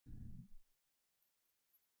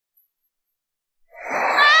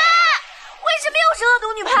就是恶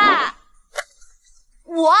毒女派。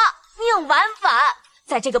我宁婉婉，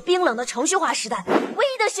在这个冰冷的程序化时代，唯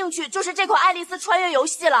一的兴趣就是这款爱丽丝穿越游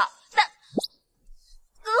戏了。但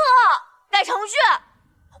哥，改程序，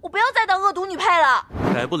我不要再当恶毒女配了。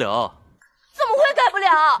改不了。怎么会改不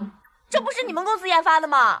了？这不是你们公司研发的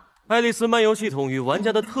吗？爱丽丝漫游系统与玩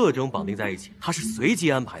家的特征绑定在一起，它是随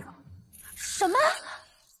机安排的。什么？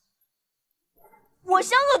我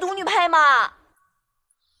像恶毒女配吗？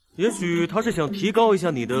也许他是想提高一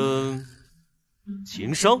下你的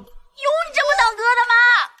情商。有你这么当哥的吗？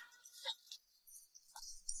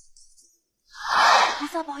菩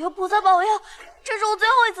萨保佑，菩萨保佑！这是我最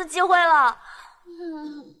后一次机会了。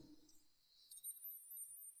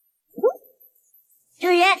主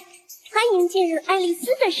人，欢迎进入爱丽丝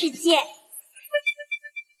的世界。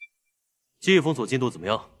记忆封锁进度怎么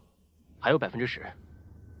样？还有10%，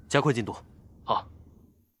加快进度。好。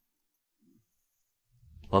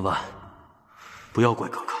婉婉，不要怪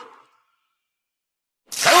哥哥。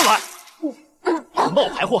白婉婉，冒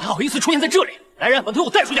牌货还好意思出现在这里！来人，把他给我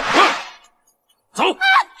带出去！走。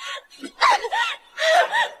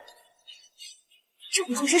这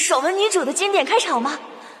不就是爽文女主的经典开场吗？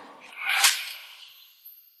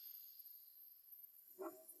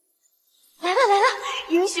来了来了，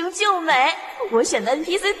英雄救美！我选的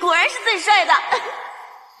NPC 果然是最帅的。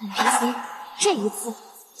NPC， 这一次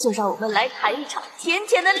就让我们来谈一场甜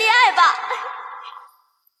甜的恋爱吧。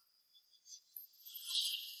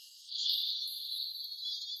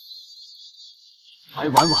白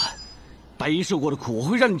婉婉，白衣受过的苦，我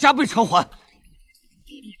会让你加倍偿还。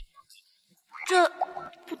这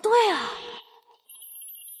不对啊！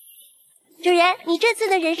主人，你这次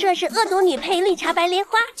的人设是恶毒女配绿茶白莲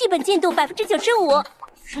花，剧本进度95%。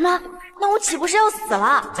什么？那我岂不是要死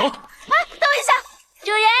了？走！哎，等一下，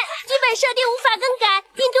主人，剧本设定无法更改，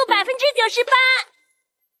进度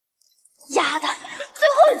98%。丫的，最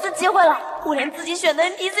后一次机会了，我连自己选的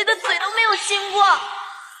NPC 的嘴都没有亲过。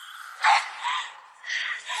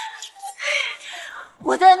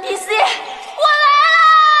我的 NPC， 我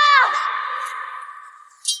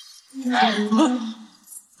来了！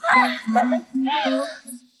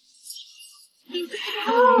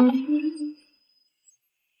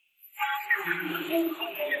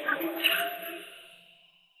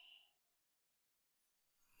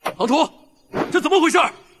唐突，这怎么回事？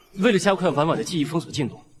为了加快婉婉的记忆封锁进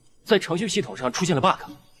度，在程序系统上出现了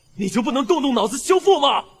bug。你就不能动动脑子修复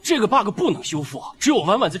吗？这个 bug 不能修复，只有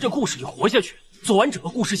婉婉在这故事里活下去，走完整个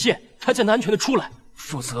故事线，她才能安全的出来。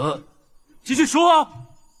否则，继续说啊！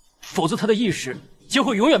否则她的意识将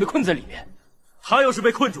会永远被困在里面。她要是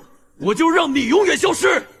被困住，我就让你永远消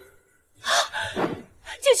失！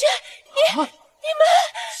姐姐，你们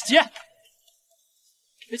姐，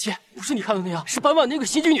姐，不是你看的那样，是婉婉那个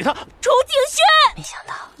新剧女她楚景轩。没想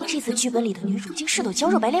到这次剧本里的女主竟是朵娇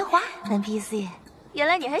弱白莲花 NPC， 原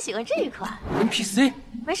来你还喜欢这一款 NPC。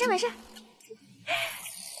没事没事，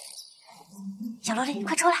小萝莉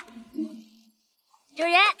快出来！主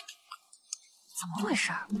人，怎么回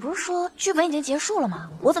事？不是说剧本已经结束了吗？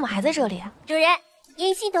我怎么还在这里？主人，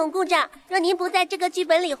因系统故障，若您不在这个剧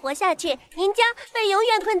本里活下去，您将被永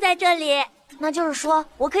远困在这里。那就是说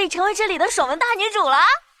我可以成为这里的爽文大女主了？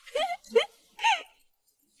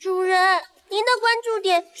主人，您的关注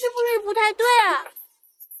点是不是不太对啊？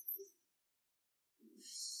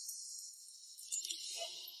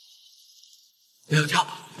不要跳，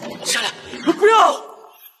下来！不要！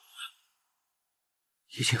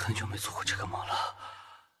已经很久没做过这个梦了。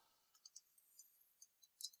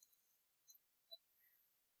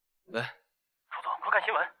喂，楚总，快看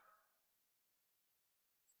新闻！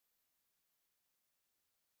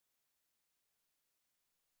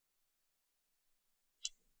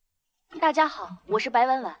大家好，我是白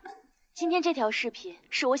婉婉。今天这条视频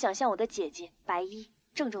是我想向我的姐姐白衣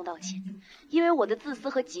郑重道歉，因为我的自私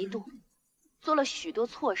和嫉妒，做了许多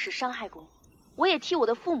错事，伤害过我。我也替我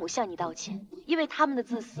的父母向你道歉，因为他们的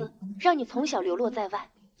自私，让你从小流落在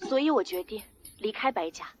外，所以我决定离开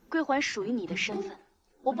白家，归还属于你的身份。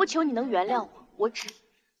我不求你能原谅我，我只……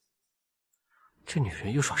这女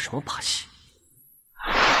人又耍什么把戏？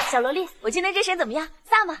小萝莉，我今天这身怎么样？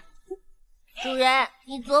飒吗？主人，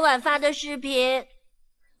你昨晚发的视频……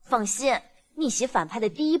放心，逆袭反派的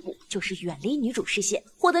第一步就是远离女主视线，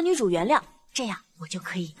获得女主原谅，这样我就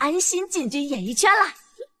可以安心进军演艺圈了。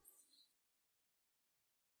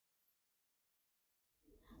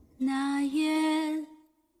那夜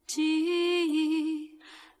记忆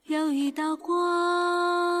有一道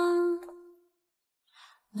光，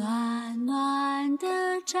暖暖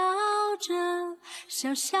的照着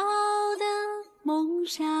小小的梦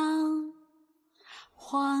想，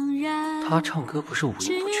恍然他唱歌不是五音不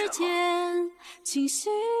全吗？之间清晰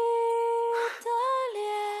的脸。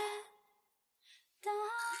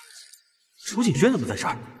楚景轩怎么在这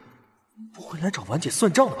儿？不会来找婉姐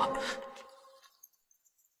算账的吧？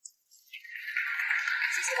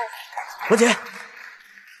婉姐，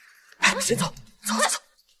哎，先走，走，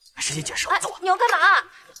没时间解释了，走啊！你要干嘛？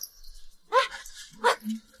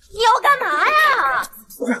你要干嘛呀？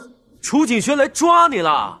不是，楚景轩来抓你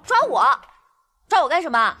了。抓我？抓我干什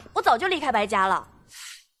么？我早就离开白家了。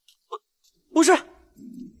不是，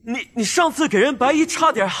你上次给人白衣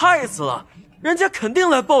差点害死了，人家肯定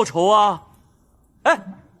来报仇啊！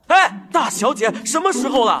哎，大小姐，什么时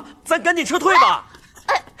候了？咱赶紧撤退吧！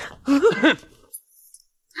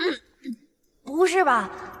不是吧？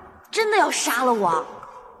真的要杀了我？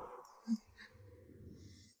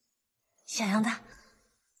小样的，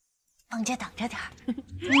帮姐挡着点儿。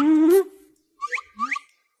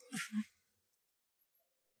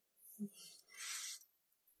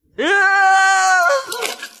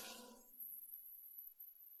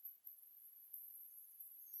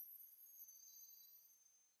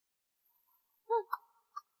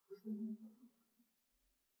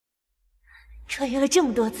穿越了这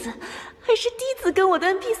么多次，还是第一次跟我的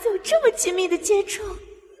NPC 有这么亲密的接触。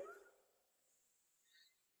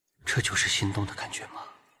这就是心动的感觉吗？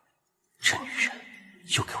这女人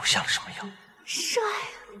又给我下了什么药？帅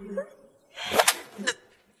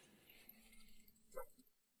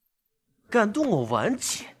敢动我婉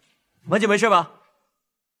姐？婉姐没事吧？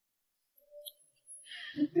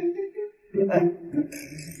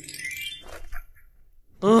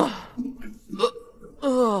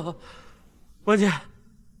婉姐，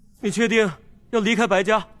你确定要离开白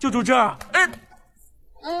家就住这儿？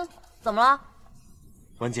怎么了？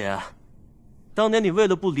婉姐，当年你为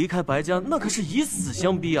了不离开白家，那可是以死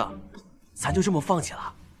相逼啊，咱就这么放弃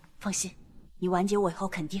了？放心，你婉姐我以后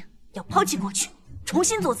肯定要抛弃过去，重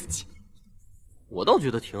新做自己。我倒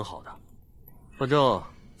觉得挺好的，反正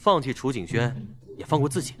放弃楚景轩，也放过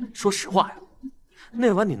自己。说实话呀，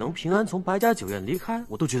那晚你能平安从白家酒宴离开，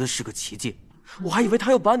我都觉得是个奇迹。我还以为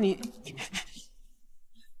他要把你……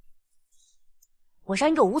我上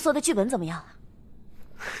一个无色的剧本怎么样了？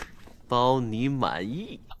包你满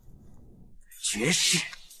意。绝世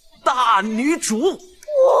大女主，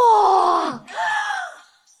哇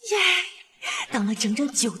耶！当了整整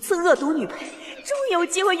9次恶毒女配，终于有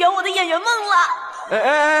机会圆我的演员梦了。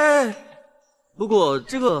哎！不过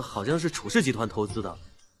这个好像是楚氏集团投资的，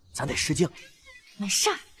咱得试镜。没事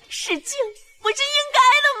儿，试镜不是应该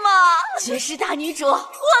的吗？绝世大女主，我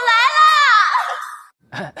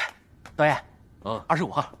来啦！导演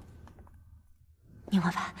，25号。宁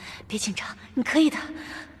婉婉，别紧张，你可以的。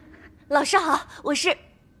老师好，我是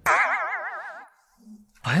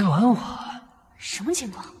白婉婉。什么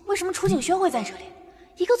情况？为什么楚景轩会在这里？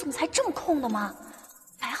一个总裁这么空的吗？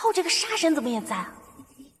白浩这个杀神怎么也在啊？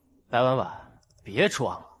白婉婉，别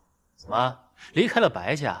装了，怎么离开了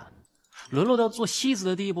白家，沦落到做戏子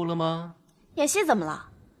的地步了吗？演戏怎么了？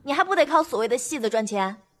你还不得靠所谓的戏子赚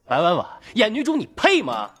钱？白婉婉，演女主你配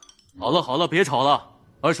吗？好了，别吵了。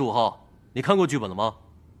25号，你看过剧本了吗？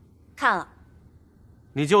看了。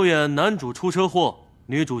你就演男主出车祸，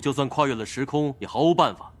女主就算跨越了时空也毫无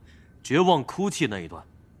办法，绝望哭泣那一段。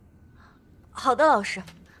好的，老师。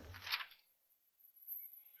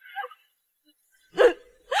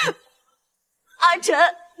阿晨，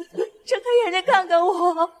睁开眼睛看看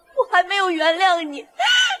我，我还没有原谅你，你不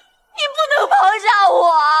能抛下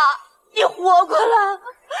我，你活过来，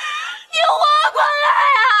你活过来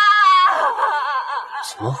啊！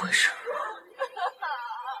怎么回事？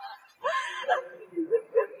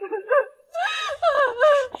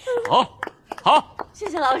好，谢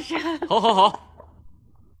谢老师。好，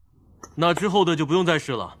那之后的就不用再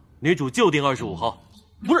试了，女主就定25号。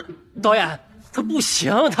不是，导演，他不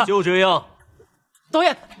行，他就这样。导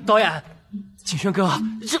演，景轩哥，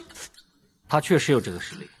他确实有这个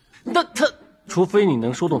实力，但他除非你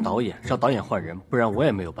能说动导演，让导演换人，不然我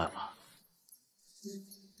也没有办法。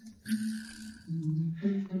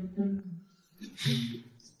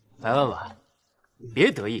白婉婉，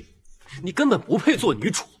别得意，你根本不配做女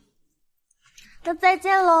主。那再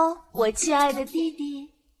见喽，我亲爱的弟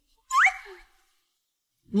弟。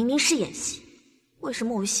明明是演戏，为什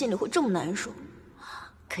么我心里会这么难受？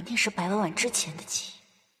肯定是白婉婉之前的记忆。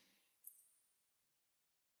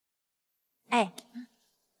哎，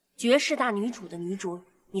绝世大女主的女主，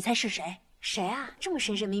你猜是谁？谁啊？这么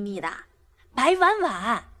神神秘秘的？白婉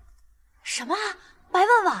婉。什么？白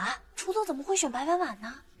婉婉？楚总怎么会选白婉婉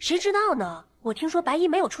呢？谁知道呢？我听说白衣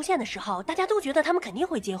没有出现的时候，大家都觉得他们肯定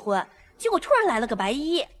会结婚，结果突然来了个白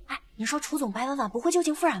衣。哎，你说楚总白婉婉不会旧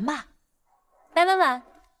情复燃吧？白婉婉，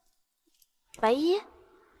白衣，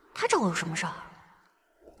他找我有什么事儿？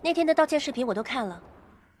那天的道歉视频我都看了，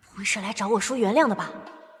不会是来找我说原谅的吧？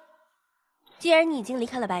既然你已经离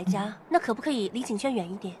开了白家，那可不可以离景轩远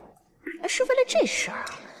一点？是为了这事儿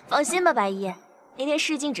啊？放心吧，白衣，那天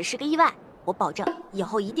试镜只是个意外，我保证以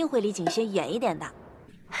后一定会离景轩远一点的。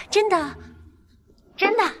真的？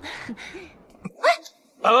真的。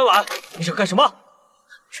白婉婉，你想干什么？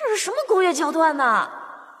这是什么工业桥段呢？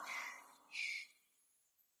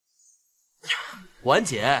婉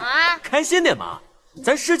姐，啊，开心点嘛，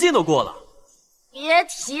咱试镜都过了。别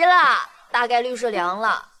提了，大概率是凉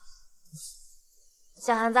了。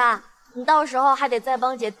小韩子，你到时候还得再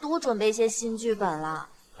帮姐多准备些新剧本了。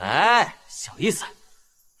哎，小意思。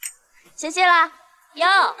谢谢啦。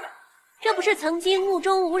哟，这不是曾经目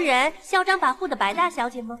中无人、嚣张跋扈的白大小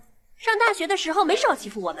姐吗？上大学的时候没少欺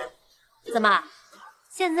负我们，怎么，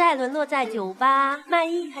现在沦落在酒吧卖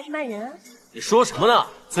艺还是卖人啊？你说什么呢？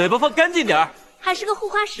嘴巴放干净点儿。还是个护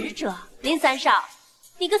花使者，林三少，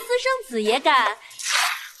你个私生子也敢？嘿，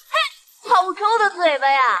好臭的嘴巴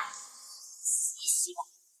呀！洗洗吧。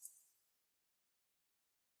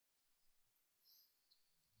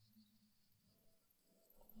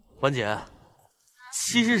婉姐，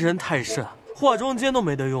其实人太甚，化妆间都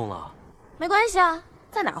没得用了。没关系啊，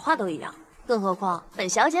在哪儿化都一样。更何况本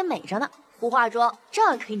小姐美着呢，不化妆照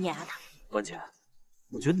样可以碾压她。婉姐，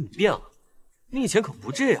我觉得你变了，你以前可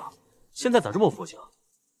不这样。现在咋这么佛系啊？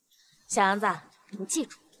小杨子，你记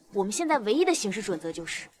住，我们现在唯一的行事准则就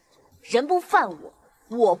是：人不犯我，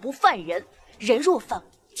我不犯人；人若犯我，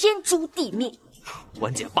天诛地灭。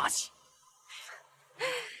婉姐霸气。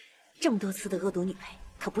这么多次的恶毒女配，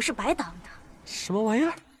可不是白当的。什么玩意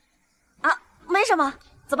儿？啊，没什么。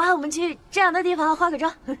走吧，我们去这样的地方化个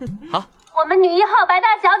妆。好。我们女一号白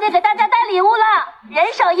大小姐给大家带礼物了，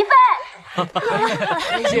人手一份。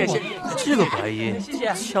谢谢。这个白衣，谢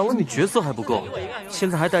谢。抢了你角色还不够，现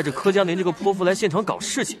在还带着柯佳林这个泼妇来现场搞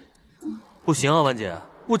事情，不行啊，婉姐，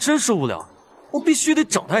我真受不了，我必须得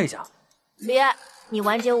整他一下。别，你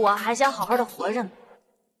婉姐我还想好好的活着呢。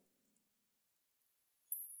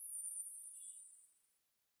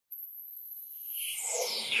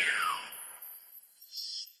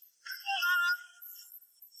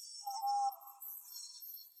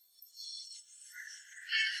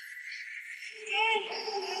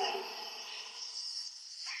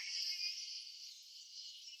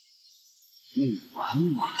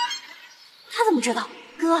婉婉，他怎么知道？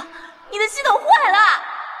哥，你的系统坏了！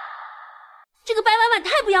这个白婉婉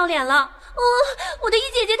太不要脸了！我的一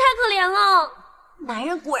姐姐太可怜了。男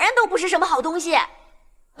人果然都不是什么好东西。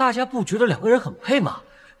大家不觉得两个人很配吗？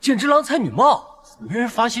简直郎才女貌。没人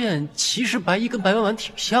发现其实白衣跟白婉婉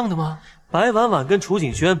挺像的吗？白婉婉跟楚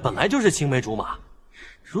景轩本来就是青梅竹马，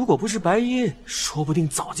如果不是白衣，说不定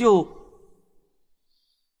早就……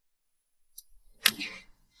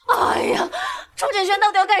哎呀，楚景轩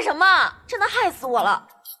到底要干什么？真的害死我了！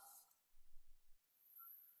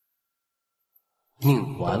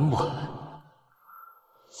宁婉婉，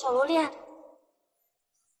小萝莉，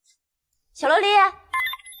小萝莉，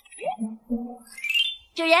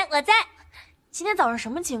主人，我在。今天早上什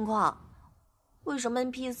么情况？为什么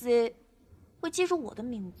NPC 会记住我的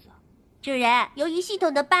名字？主人，由于系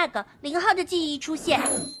统的 bug， 0号的记忆出现。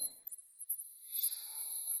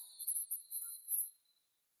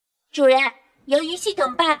主人，由于系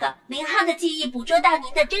统 bug， 0号的记忆捕捉到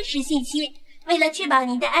您的真实信息。为了确保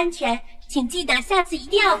您的安全，请记得下次一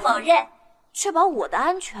定要否认。确保我的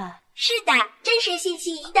安全？是的，真实信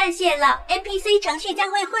息一旦泄露 ，NPC 程序将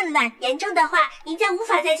会混乱，严重的话，您将无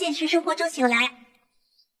法在现实生活中醒来。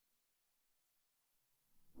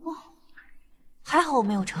哦，还好我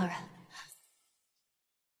没有承认。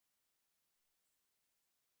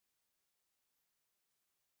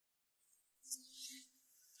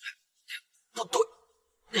不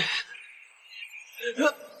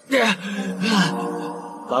对，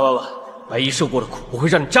白婉婉，白衣受过的苦，我会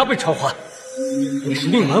让你加倍偿还。你是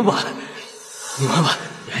宁婉婉，宁婉婉，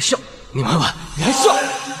你还笑？宁婉婉，你还笑？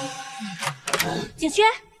景轩，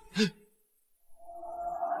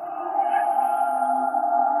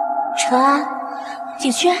陈安，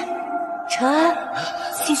景轩，陈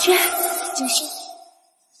安，景轩，景轩。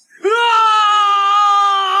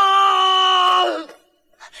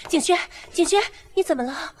景轩，景轩，你怎么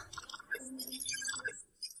了？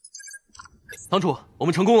堂主，我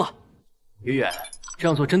们成功了。远远，这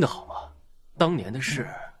样做真的好吗？当年的事，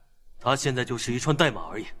他现在就是一串代码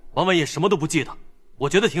而已，婉婉也什么都不记得，我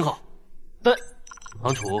觉得挺好。但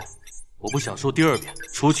堂主，我不想说第二遍，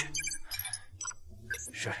出去。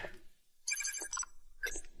是。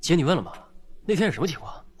姐，你问了吗？那天是什么情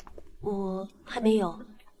况？我还没有。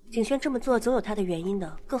景轩这么做总有他的原因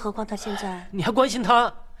的，更何况他现在……你还关心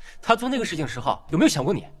他？他做那个事情时候有没有想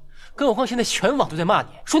过你？更何况现在全网都在骂你，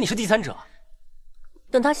说你是第三者。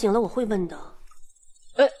等他醒了，我会问的。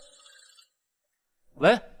哎，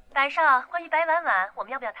喂，白少，关于白婉婉，我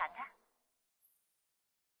们要不要谈谈？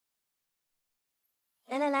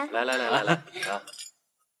来，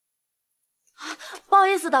不好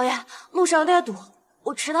意思，导演，路上有点堵，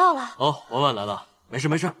我迟到了。哦，婉婉来了，没事，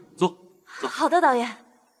坐。好的，导演。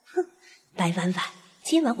白婉婉，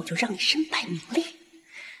今晚我就让你身败名裂。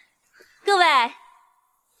各位，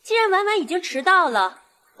既然婉婉已经迟到了，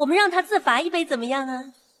我们让她自罚一杯怎么样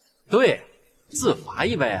啊？对，自罚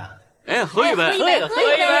一杯啊！哎，喝一杯，喝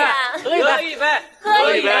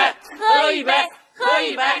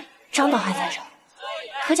一杯！张导还在这儿，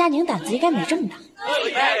柯佳宁胆子应该没这么大。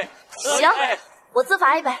行，我自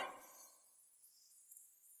罚一杯。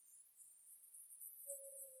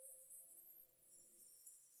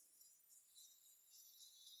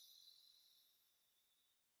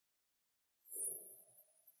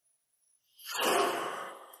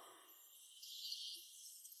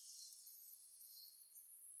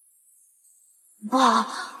哇，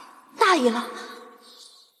大意了。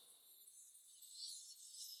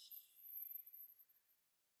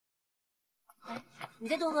你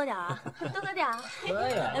再多喝点啊，多喝点啊。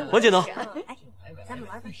婉姐呢？哎，咱们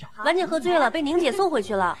玩耍。婉姐喝醉了，被宁姐送回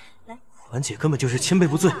去了。来，婉姐根本就是千杯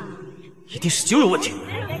不醉，一定是酒有问题。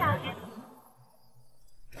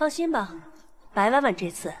放心吧，白婉婉这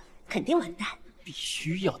次肯定完蛋。必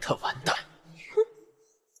须要她完蛋。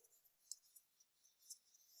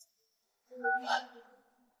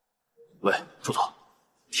喂，楚总，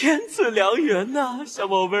天赐良缘呐，小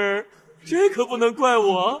宝贝儿，这可不能怪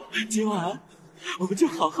我。今晚我们就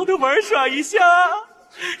好好的玩耍一下，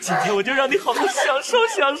今天我就让你好好享受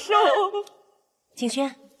享受。景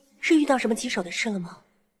轩，是遇到什么棘手的事了吗？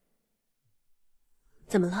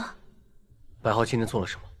怎么了？白浩今天做了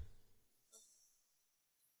什么？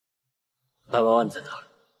白婉婉在哪儿？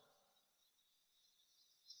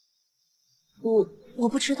我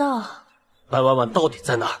不知道。白婉婉到底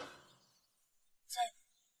在哪儿？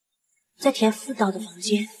在田副导的房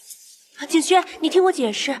间。景轩，你听我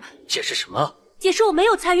解释。解释什么？解释我没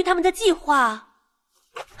有参与他们的计划。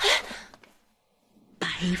白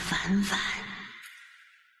婉婉，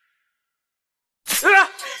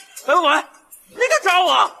白婉婉，你敢抓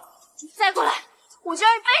我？再过来，我就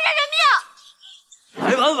让你背上人命！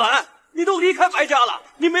白婉婉，你都离开白家了，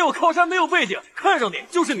你没有靠山，没有背景，看上你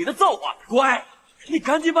就是你的造化。乖，你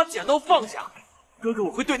赶紧把剪刀放下，哥哥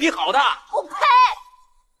我会对你好的。我呸！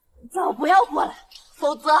你最好不要过来，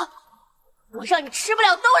否则我让你吃不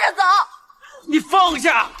了兜着走。你放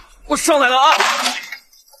下，我上来了啊！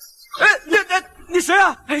哎，你谁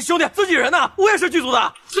啊？哎，兄弟，自己人呢？我也是剧组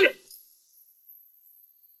的。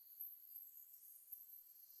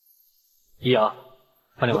易阳，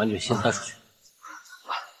把你婉姐先带出去。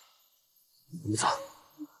我们走。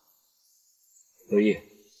刘毅。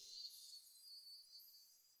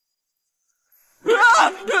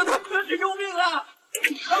救命啊！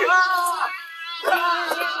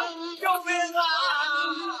救命啊！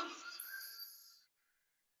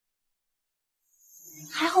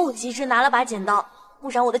还好我及时拿了把剪刀，不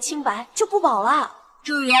然我的清白就不保了。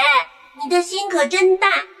主人，你的心可真大。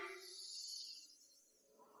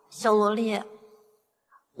小萝莉，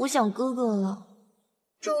我想哥哥了。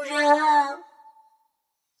主人，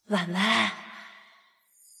婉婉，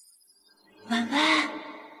婉婉，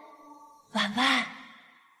婉婉，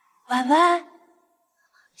婉婉，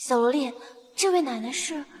小萝莉，这位奶奶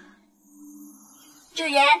是？主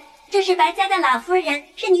人，这是白家的老夫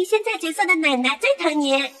人，是您现在角色的奶奶，最疼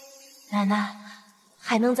您。奶奶，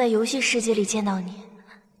还能在游戏世界里见到你，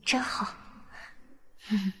真好。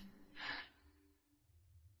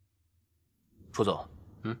楚总，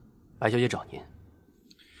白小姐找您。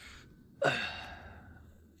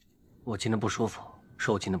我今天不舒服，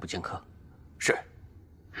说我今天不见客。是。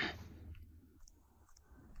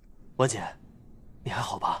婉姐，你还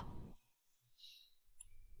好吧？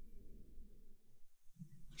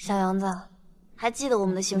小杨子，还记得我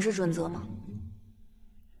们的行事准则吗？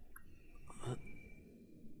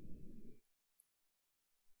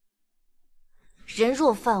人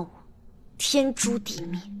若犯我，天诛地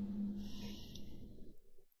灭。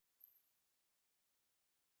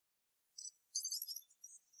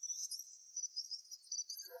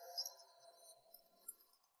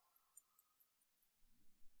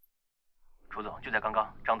楚总，就在刚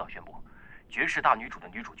刚，张导宣布，绝世大女主的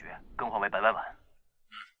女主角更换为白婉婉。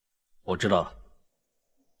我知道了。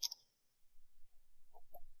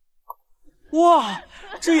哇，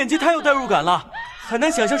这演技太有代入感了，很难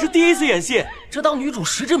想象是第一次演戏，这当女主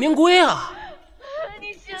实至名归啊！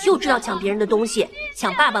就知道抢别人的东西，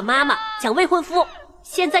抢爸爸妈妈，抢未婚夫，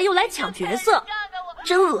现在又来抢角色，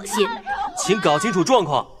真恶心！请搞清楚状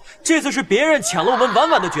况，这次是别人抢了我们婉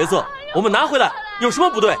婉的角色，我们拿回来，有什么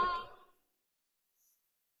不对？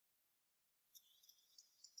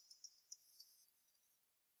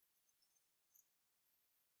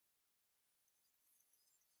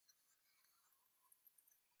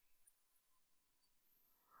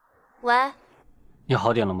喂，你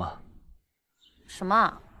好点了吗？什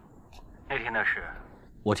么？那天的事，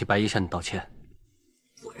我替白衣向你道歉。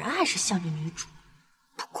果然还是像你女主，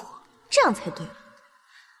不过这样才对。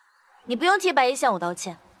你不用替白衣向我道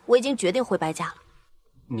歉，我已经决定回白家了。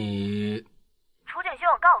你……楚景轩，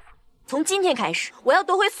我告诉你，从今天开始，我要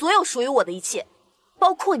夺回所有属于我的一切，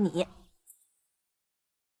包括你。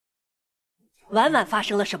婉婉发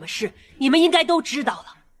生了什么事，你们应该都知道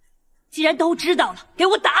了。既然都知道了，给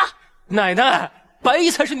我打！奶奶，白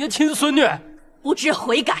衣才是你的亲孙女，不知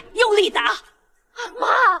悔改，用力打！妈，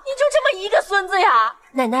你就这么一个孙子呀？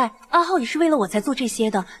奶奶，阿浩也是为了我才做这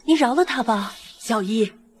些的，你饶了他吧。小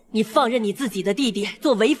一，你放任你自己的弟弟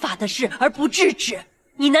做违法的事而不制止，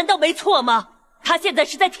你难道没错吗？他现在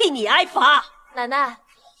是在替你挨罚。奶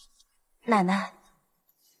奶，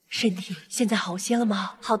身体现在好些了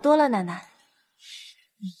吗？好多了，奶奶。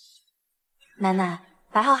奶奶，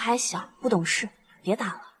白浩还小，不懂事，别打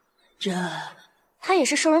了。他也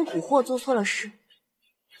是受人蛊惑，做错了事。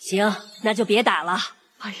行，那就别打了。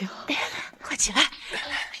哎呦，快起来！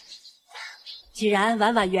既然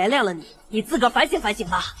婉婉原谅了你，你自个反省反省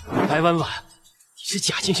吧。白婉婉，你是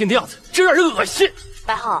假惺惺的样子，真让人恶心。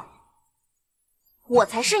白浩，我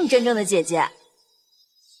才是你真正的姐姐。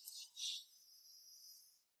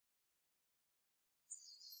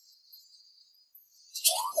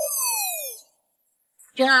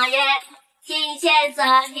这人新线索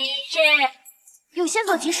提示，有线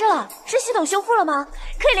索提示了，是系统修复了吗？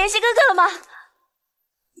可以联系哥哥了吗？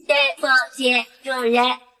对不起，主人，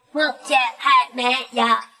目前还没有。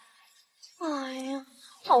哎呀，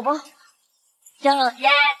好吧。主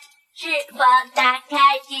人，是否打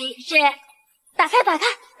开提示？打开！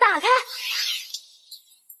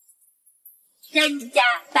真假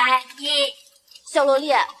白衣。小萝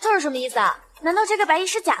莉，这是什么意思啊？难道这个白衣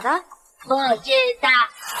是假的？不知道。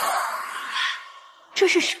这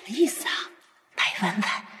是什么意思啊？白婉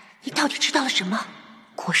婉，你到底知道了什么？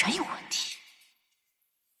果然有问题。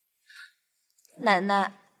奶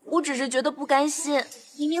奶，我只是觉得不甘心，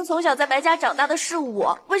明明从小在白家长大的是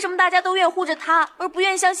我，为什么大家都愿护着他，而不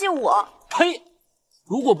愿意相信我？呸！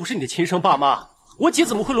如果不是你的亲生爸妈，我姐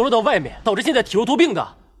怎么会沦落到外面，导致现在体弱多病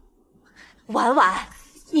的？婉婉，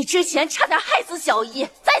你之前差点害死小姨，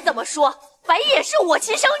再怎么说，白衣也是我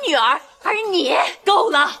亲生女儿，而你……够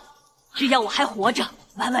了！只要我还活着，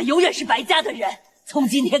婉婉永远是白家的人。从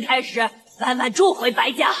今天开始，婉婉住回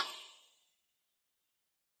白家。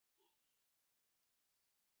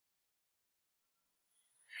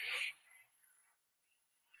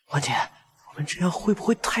婉姐，我们这样会不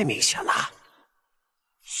会太明显了？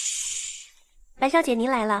白小姐，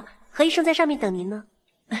您来了，何医生在上面等您呢。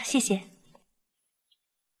谢谢。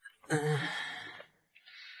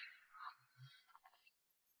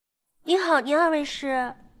您好，您二位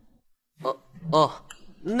是？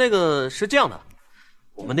那个是这样的，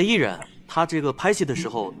我们的艺人他这个拍戏的时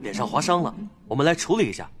候脸上划伤了，我们来处理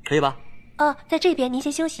一下，可以吧？在这边，您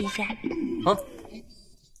先休息一下。啊。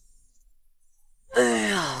哎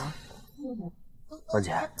呀，婉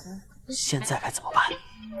姐，现在该怎么办？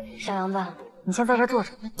小杨子，你先在这坐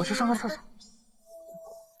着，我去上个厕所。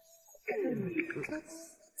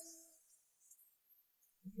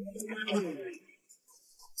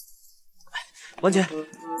婉姐，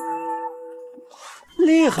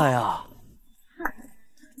厉害啊！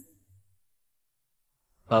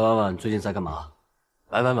白婉婉最近在干嘛？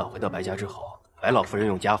白婉婉回到白家之后，白老夫人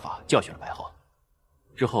用家法教训了白后，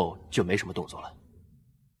之后就没什么动作了。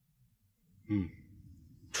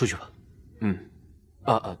出去吧。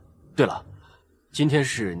对了，今天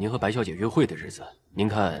是您和白小姐约会的日子，您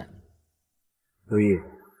看，刘毅，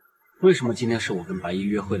为什么今天是我跟白衣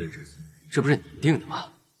约会的日子？这不是你定的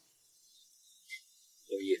吗？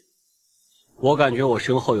刘毅，我感觉我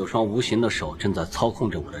身后有双无形的手正在操控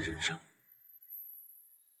着我的人生。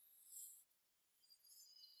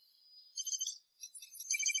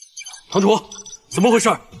堂主，怎么回事？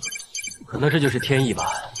可能这就是天意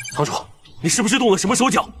吧。堂主，你是不是动了什么手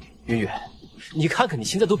脚？云云，你看看你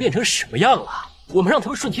现在都变成什么样了？我们让他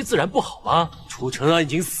们顺其自然不好吗？楚尘安已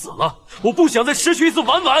经死了，我不想再失去一次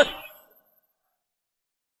婉婉。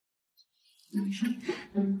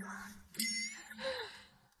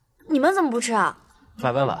你们怎么不吃啊？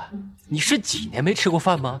白婉婉，你是几年没吃过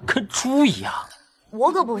饭吗？跟猪一样。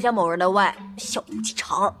我可不像某人的外，小肚鸡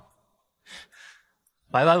肠。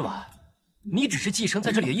白婉婉，你只是寄生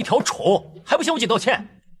在这里的一条虫，还不向我姐道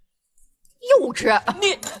歉？幼稚！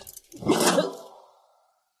你，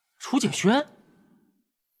楚景轩。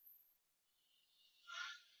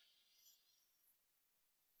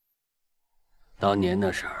当年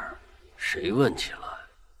的事儿，谁问起来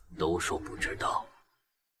都说不知道。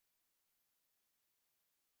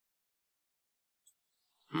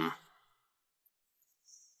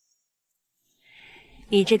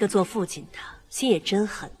你这个做父亲的心也真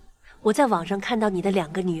狠。我在网上看到你的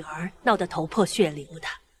2个女儿闹得头破血流的，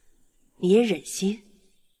你也忍心？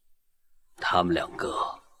他们2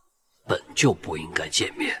个本就不应该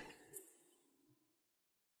见面。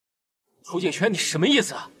楚景轩，你什么意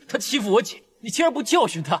思啊？他欺负我姐，你竟然不教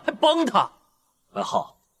训他，还帮他！白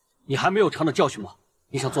浩，你还没有尝到教训吗？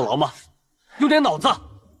你想坐牢吗？用点脑子！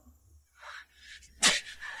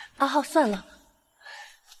阿浩，算了。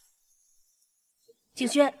景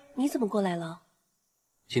轩，你怎么过来了？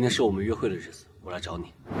今天是我们约会的日子，我来找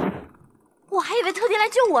你。我还以为特地来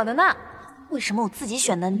救我的呢。为什么我自己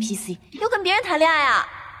选的 NPC 要跟别人谈恋爱啊？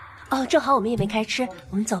哦，正好我们也没开吃，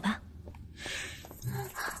我们走吧。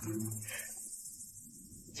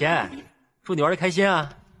姐，祝你玩的开心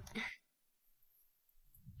啊！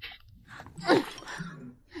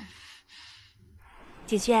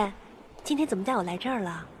景轩，今天怎么带我来这儿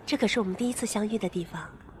了？这可是我们第一次相遇的地方。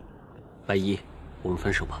白衣，我们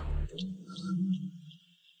分手吧。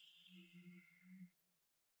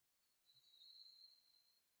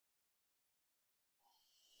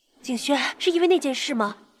景轩，是因为那件事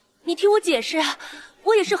吗？你听我解释啊，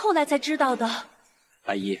我也是后来才知道的。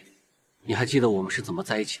白衣，你还记得我们是怎么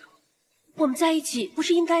在一起的吗？我们在一起不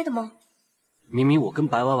是应该的吗？明明我跟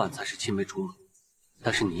白婉婉才是青梅竹马，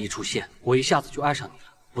但是你一出现，我一下子就爱上你了，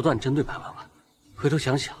不断针对白婉婉。回头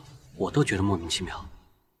想想，我都觉得莫名其妙。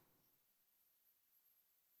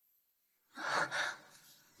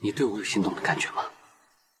你对我有心动的感觉吗？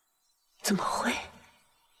怎么会？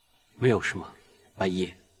没有是吗？白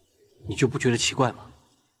衣，你就不觉得奇怪吗？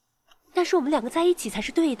但是我们2个在一起才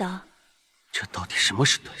是对的。这到底什么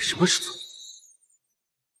是对，什么是错？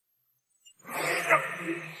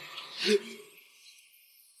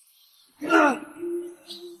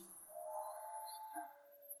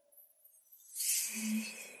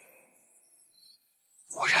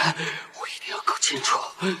果然，我一定要搞清楚。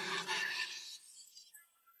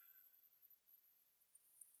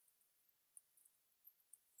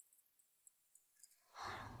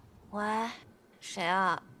喂，谁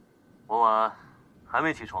啊？婉婉，还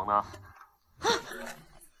没起床呢。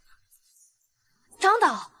张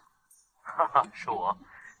导，哈哈，是我，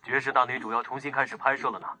绝世大女主要重新开始拍摄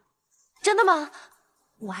了呢。真的吗？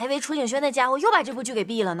我还以为楚景轩那家伙又把这部剧给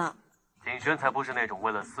毙了呢。景轩才不是那种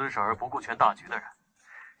为了私事而不顾全大局的人，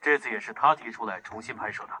这次也是他提出来重新拍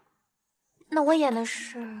摄的。那我演的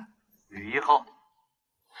是雨1号。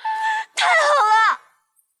太好了！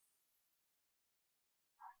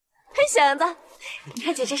嘿，小杨子，你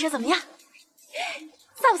看姐这身怎么样？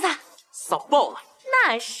飒不飒？飒爆了！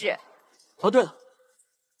那是。哦，对了，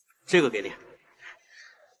这个给你。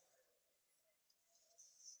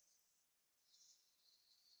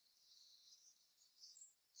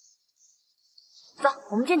走，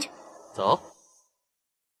我们进去。走。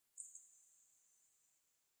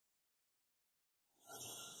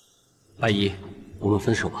白衣，我们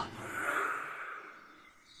分手吧。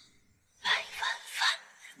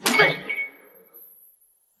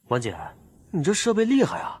婉姐，你这设备厉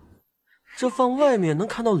害啊！这放外面能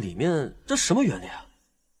看到里面，这什么原理啊？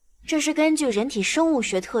这是根据人体生物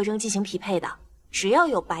学特征进行匹配的，只要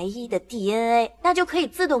有白衣的 DNA， 那就可以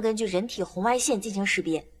自动根据人体红外线进行识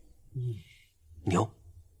别。牛！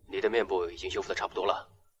你的面部已经修复的差不多了，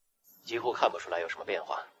几乎看不出来有什么变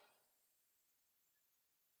化。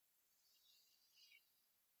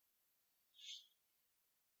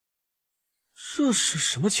这是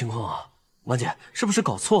什么情况啊？婉姐，是不是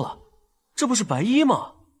搞错了？这不是白衣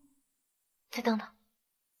吗？再等等。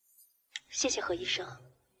谢谢何医生，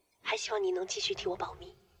还希望你能继续替我保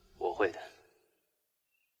密。我会的。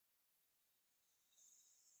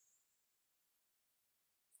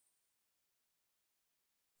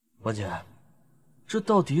婉姐，这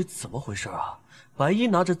到底怎么回事啊？白衣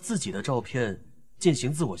拿着自己的照片进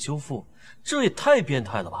行自我修复，这也太变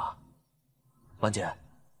态了吧！婉姐，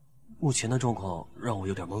目前的状况让我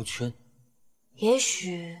有点蒙圈。也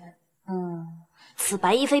许，此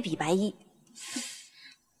白衣非彼白衣。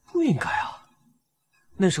不应该啊！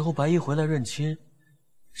那时候白衣回来认亲，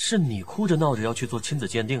是你哭着闹着要去做亲子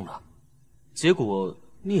鉴定的，结果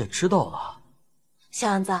你也知道了，小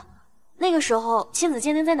杨子，那个时候亲子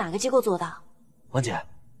鉴定在哪个机构做的？婉姐，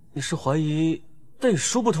你是怀疑？但也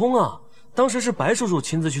说不通啊！当时是白叔叔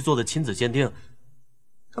亲自去做的亲子鉴定，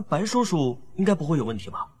那白叔叔应该不会有问题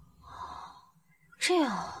吧？这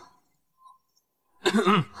样，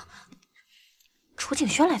楚景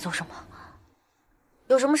轩来做什么？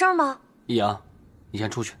有什么事儿吗？易阳，你先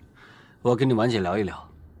出去，我要跟你婉姐聊一聊。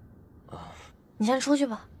你先出去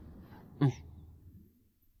吧。嗯。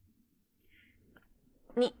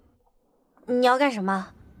你要干什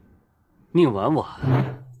么？宁婉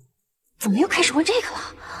婉。怎么又开始问这个了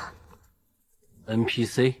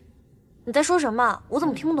 ？NPC。你在说什么？我怎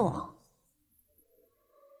么听不懂？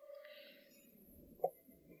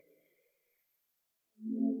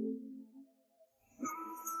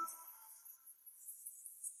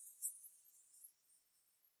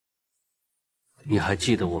你还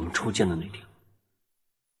记得我们初见的那天？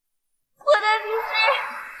我的女婿，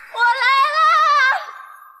我来了！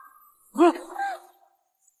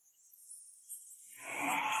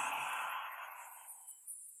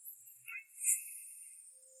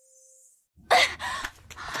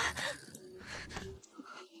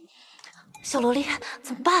小萝莉，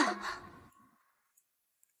怎么办？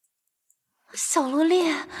小萝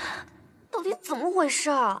莉，到底怎么回事？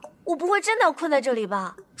我不会真的要困在这里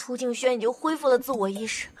吧？楚景轩已经恢复了自我意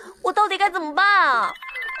识，我到底该怎么办啊？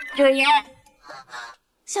主人，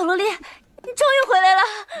小萝莉，你终于回来了。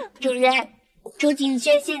主人，楚景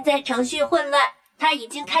轩现在程序混乱，他已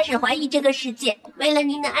经开始怀疑这个世界。为了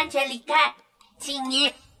您的安全离开，请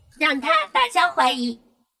您让他打消怀疑。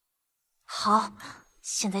好。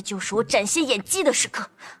现在就是我展现演技的时刻。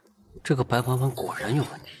这个白婉婉果然有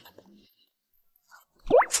问题。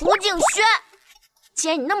楚景轩，既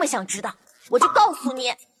然你那么想知道，我就告诉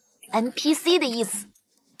你 ，NPC 的意思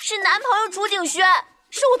是男朋友楚景轩，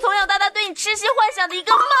是我从小到大对你痴心幻想的一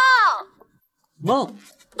个梦。梦？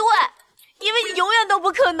对，因为你永远都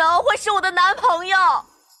不可能会是我的男朋友。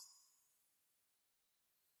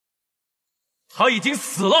他已经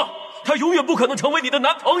死了，他永远不可能成为你的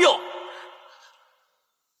男朋友。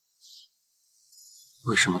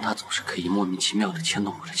为什么他总是可以莫名其妙的牵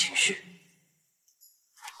动我的情绪？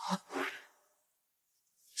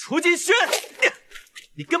楚景轩，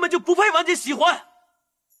你根本就不配婉姐喜欢。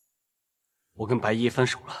我跟白衣分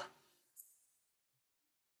手了。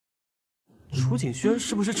楚景轩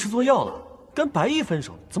是不是吃错药了？跟白衣分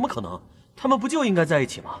手？怎么可能？他们不就应该在一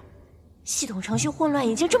起吗？系统程序混乱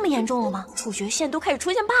已经这么严重了吗？楚学线都开始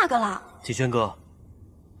出现 bug 了。景轩哥，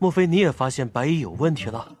莫非你也发现白衣有问题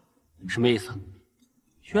了？什么意思？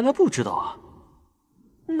原来不知道啊。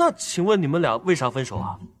那请问你们俩为啥分手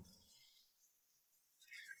啊？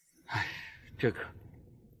哎，这个……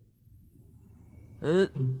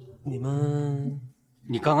你们……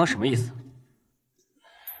你刚刚什么意思？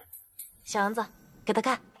小杨子，给他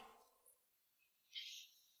看。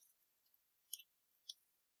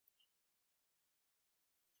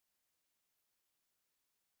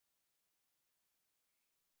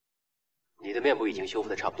你的面部已经修复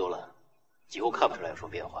的差不多了，几乎看不出来有什么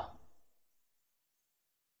变化。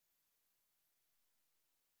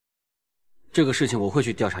这个事情我会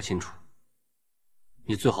去调查清楚，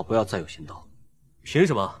你最好不要再有先刀。凭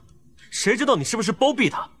什么？谁知道你是不是包庇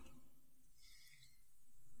他？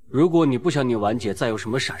如果你不想你婉姐再有什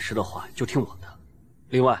么闪失的话，就听我的。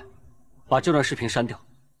另外，把这段视频删掉。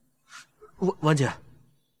婉姐，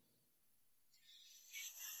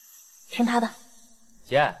听他的。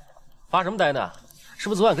姐，发什么呆呢？是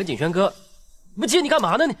不是昨晚跟景轩哥？不，姐你干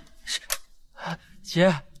嘛呢你？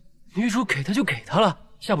姐，女主给他就给他了，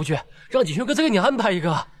下不去，让景轩哥再给你安排一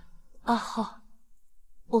个。啊好，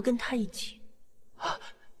我跟他一起。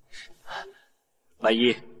白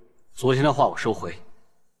衣，昨天的话我收回。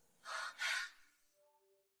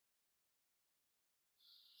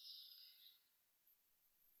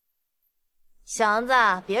小杨子，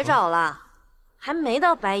别找了，还没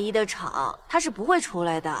到白衣的场，他是不会出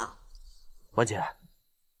来的。婉姐，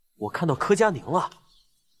我看到柯佳宁了。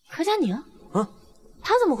柯佳宁？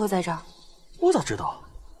他怎么会在这儿？我咋知道？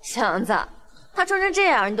小杨子，他穿成这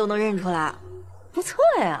样你都能认出来，不错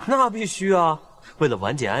呀。那必须啊！为了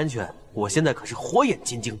婉姐安全，我现在可是火眼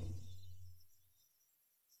金睛。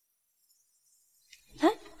哎，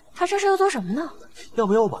他这是要做什么呢？要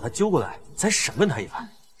不要我把他揪过来，咱审问他一番？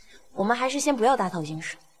我们还是先不要打草惊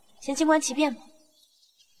蛇，先静观其变吧。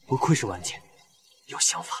不愧是婉姐，有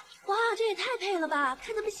想法。哇，这也太配了吧！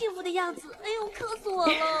看他们幸福的样子，哎呦，磕死我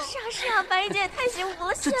了！是啊，白衣姐也太幸福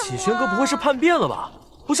了，这景轩哥不会是叛变了吧？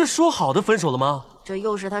不是说好的分手了吗？这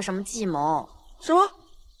又是他什么计谋？什么？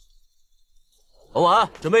文婉，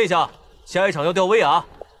准备一下，下一场要吊威亚。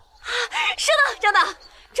是的，张导，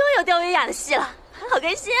终于有吊威亚的戏了。好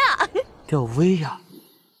开心啊！吊威亚？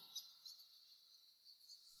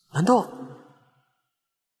难道？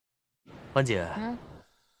婉姐，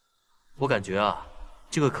我感觉啊，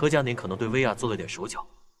这个柯佳宁可能对薇娅做了点手脚，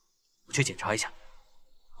我去检查一下。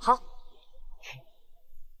好。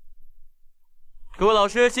各位老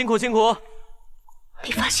师辛苦辛苦。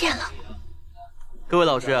被发现了。各位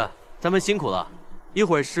老师，咱们辛苦了。一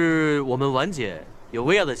会儿是我们婉姐有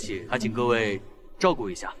薇娅的戏，还请各位照顾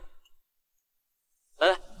一下。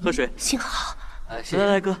来，喝水。幸好。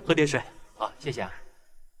来，哥，喝点水。好，谢谢啊。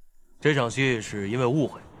这场戏是因为误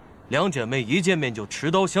会，两姐妹一见面就持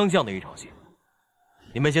刀相向的一场戏。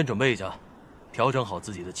你们先准备一下，调整好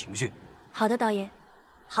自己的情绪。好的，导演。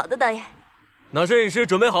好的，导演。那摄影师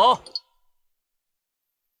准备好。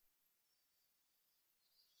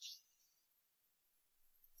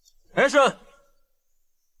Action！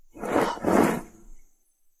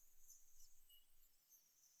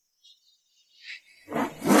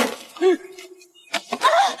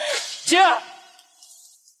 姐，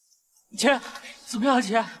姐，怎么样，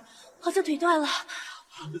姐？好像腿断了。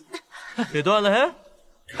腿断了，嘿，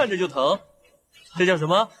看着就疼。这叫什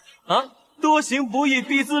么啊？多行不义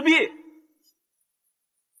必自毙。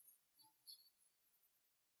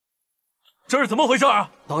这是怎么回事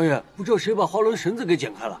啊？导演，不知道谁把滑轮绳子给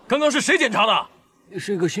剪开了。刚刚是谁检查的？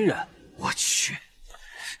是一个新人。我去，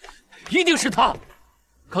一定是他！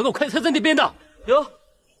刚刚我看他在那边的。哟，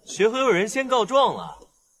学会有人先告状了，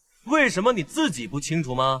为什么你自己不清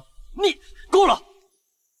楚吗？你够了！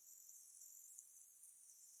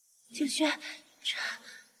景轩，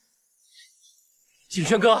景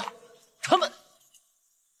轩哥，他们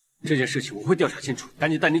这件事情我会调查清楚，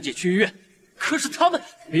赶紧带你姐去医院。可是他们，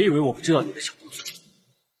别以为我不知道你的小动作，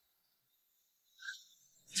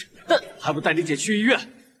但还不带你姐去医院？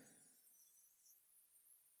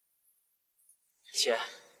姐，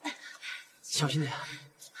小心点。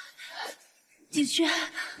景轩，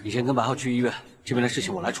你先跟白浩去医院，这边的事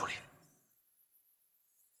情我来处理。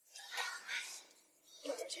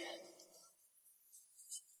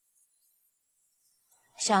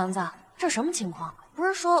小杨子，这什么情况？不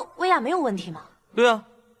是说薇娅没有问题吗？对啊，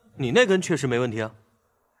你那根确实没问题啊。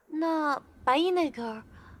那白衣那根，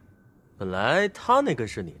本来他那根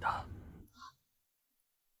是你的，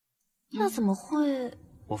那怎么会？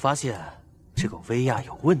我发现这个薇娅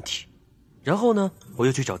有问题，然后呢，我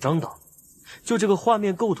又去找张导，就这个画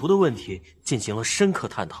面构图的问题进行了深刻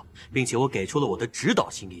探讨，并且我给出了我的指导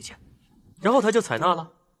性意见，然后他就采纳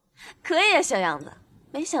了。可以啊，小杨子，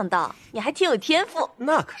没想到你还挺有天赋。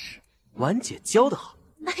那可是，婉姐教的好。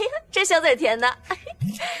哎呀，这小嘴甜的。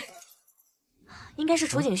应该是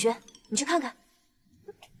楚景轩，你去看看。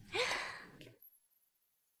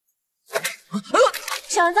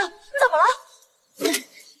小杨子，你怎么了？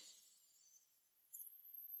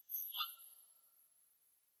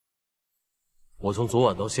我从昨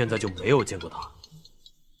晚到现在就没有见过他。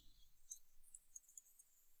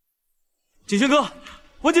景轩哥，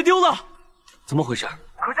婉姐丢了！怎么回事？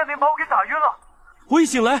柯佳宁把我给打晕了。我一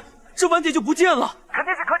醒来，这婉姐就不见了。肯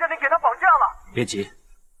定是柯佳宁给他绑架了。别急，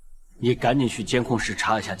你赶紧去监控室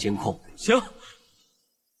查一下监控。行。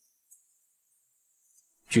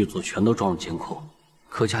剧组全都装了监控，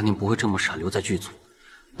柯佳宁不会这么傻留在剧组，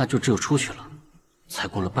那就只有出去了。才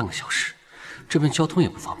过了半个小时，这边交通也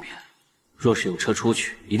不方便。若是有车出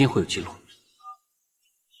去，一定会有记录。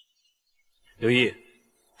刘毅，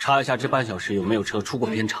查一下这半小时有没有车出过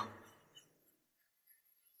片场。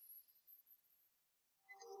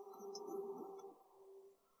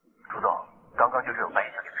朱总，刚刚就是有白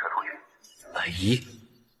衣小姐的车出去。白衣？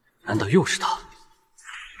难道又是他？奇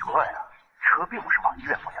怪啊，车并不是往医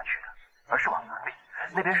院方向去的，而是往南里，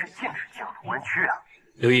那边是禁止进入的无人区啊。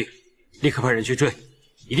刘毅，立刻派人去追，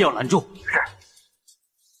一定要拦住。是。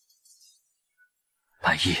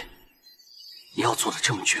白衣，你要做的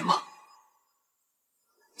这么绝吗？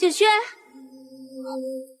景轩，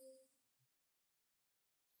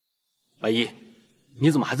白衣，你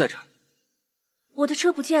怎么还在这儿？我的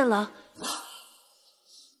车不见了。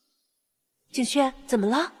景轩，怎么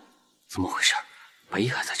了？怎么回事？白衣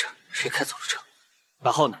还在这儿，谁开走了车？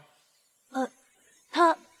白浩呢？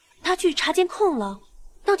他去查监控了，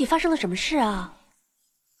到底发生了什么事啊？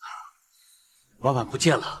婉婉不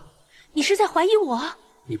见了。你是在怀疑我？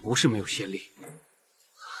你不是没有先例。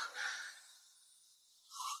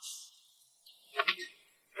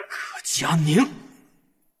柯佳宁，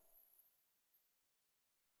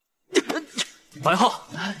白浩，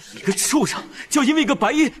你个畜生，就因为一个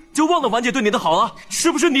白衣就忘了婉姐对你的好了？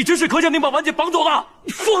是不是你指使柯佳宁把婉姐绑走了？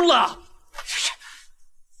你疯了！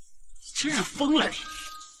真是疯了你！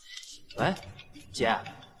喂，姐，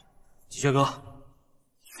景轩哥，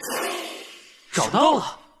找到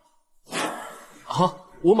了。好，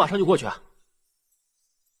我马上就过去啊。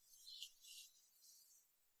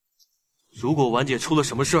如果婉姐出了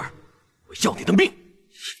什么事儿，我要你的命！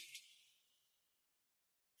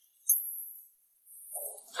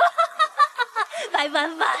白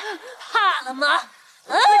婉婉，怕了吗？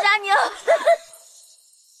不杀你！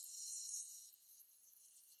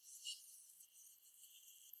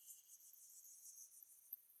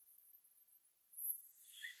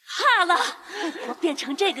怕了！我变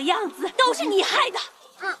成这个样子都是你害的。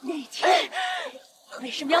那天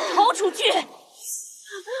为什么要逃出去？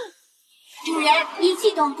主人，您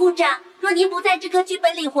系统故障，若您不在这个剧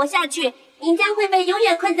本里活下去，您将会被永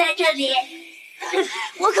远困在这里。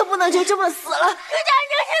我可不能就这么死了！可长，你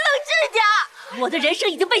可是冷静点！我的人生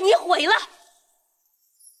已经被你毁了。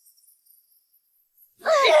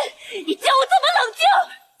你叫我怎么冷静？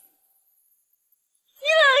你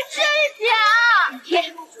冷静点！今天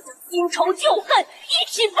新仇旧恨一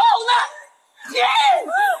起报了！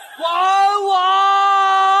婉婉。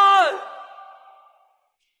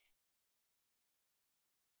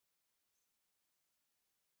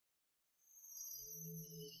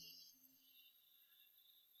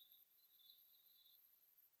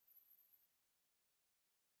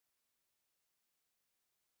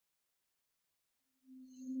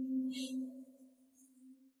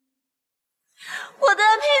我的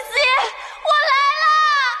NPC， 我来啦！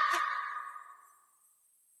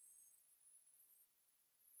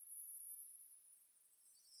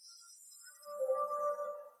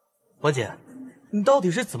婉姐，你到底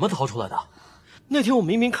是怎么逃出来的？那天我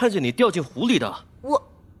明明看见你掉进湖里的。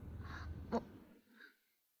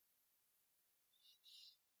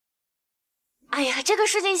哎呀，这个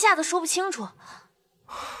事情一下子说不清楚。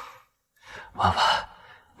婉婉，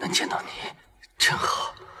能见到你真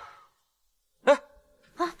好。哎，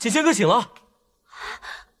锦仙哥醒了。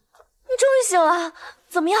你终于醒了，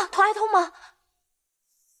怎么样？头还痛吗？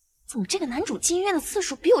怎么这个男主进医院的次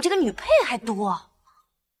数比我这个女配还多？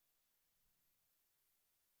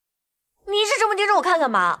你一直这么盯着我看干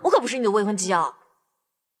嘛？我可不是你的未婚妻啊！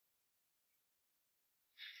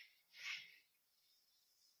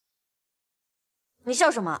你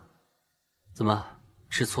笑什么？怎么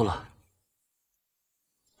吃醋了？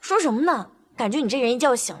说什么呢？感觉你这人一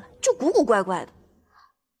觉醒来就古古怪怪的。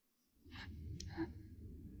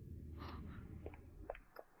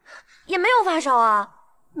也没有发烧啊，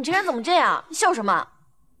你这人怎么这样？你笑什么？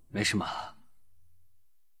没什么。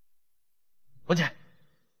婉姐，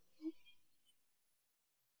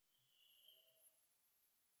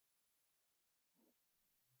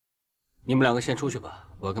你们两个先出去吧，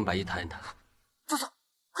我要跟白衣谈一谈。走，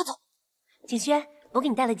快走。景轩，我给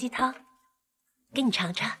你带了鸡汤，给你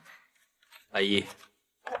尝尝。白衣，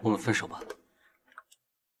我们分手吧。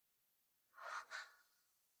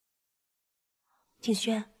景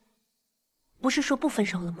轩，不是说不分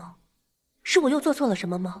手了吗？是我又做错了什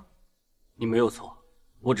么吗？你没有错，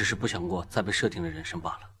我只是不想过再被设定的人生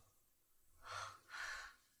罢了。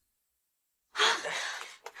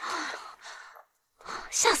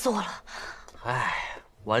吓死我了！哎，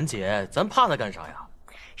婉姐，咱怕她干啥呀？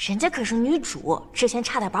人家可是女主，之前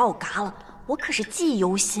差点把我嘎了，我可是记忆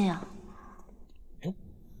犹新啊。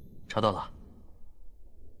查到了。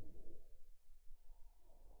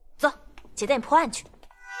走，姐带你破案去。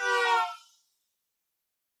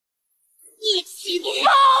一起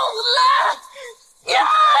爆了！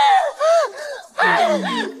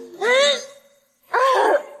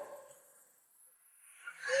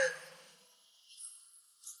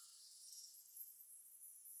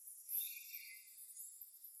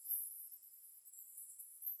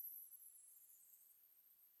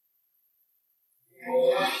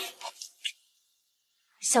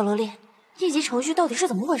小萝莉，应急程序到底是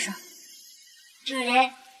怎么回事？主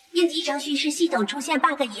人，应急程序是系统出现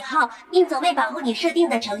bug 以后，宁总为保护你设定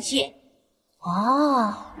的程序。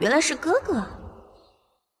哦，原来是哥哥。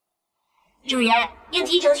主人，应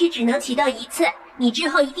急程序只能启动一次，你之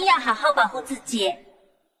后一定要好好保护自己。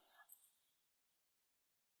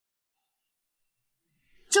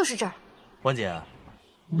就是这儿。婉姐，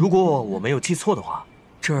如果我没有记错的话，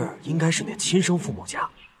这儿应该是你亲生父母家。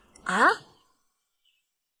啊？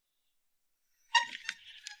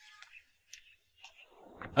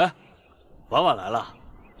哎，婉婉来了，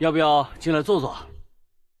要不要进来坐坐？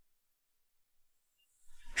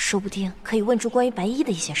说不定可以问出关于白衣的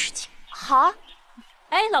一些事情。好啊。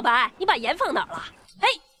哎，老白，你把盐放哪儿了？哎，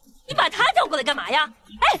你把他叫过来干嘛呀？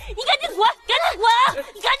哎，你赶紧滚，赶紧滚，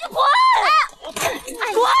你赶紧滚！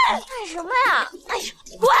哎，滚！干什么呀？哎呀，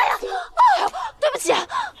滚呀！哎呦，对不起。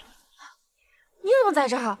你怎么在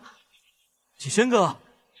这儿？启轩哥，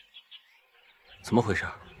怎么回事？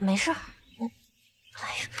没事。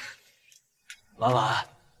婉婉，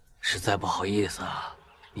实在不好意思啊，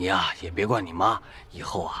你呀也别怪你妈，以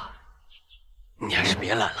后啊，你还是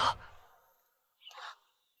别来了。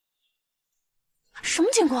什么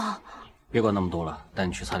情况？别管那么多了，带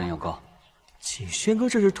你去擦点药膏。景轩哥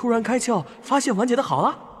这是突然开窍，发现婉姐的好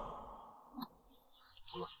了。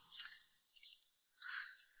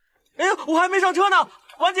哎呀，我还没上车呢，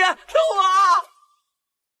婉姐，等我啊！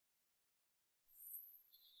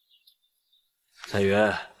彩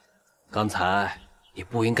云，刚才你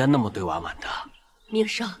不应该那么对婉婉的。明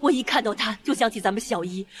生，我一看到他就想起咱们小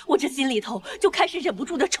姨，我这心里头就开始忍不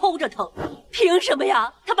住的抽着疼。凭什么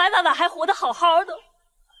呀？他白婉婉还活得好好的，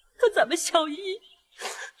可咱们小姨……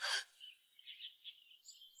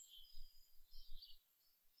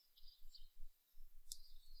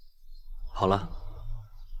好了，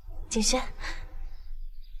景轩，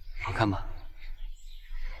好看吗？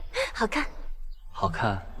好看。好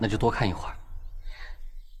看，那就多看一会儿。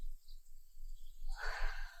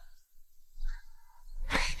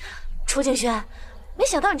楚景轩，没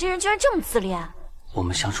想到你这人居然这么自恋。我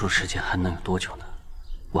们相处的时间还能有多久呢？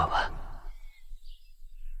婉婉，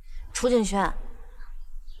楚景轩，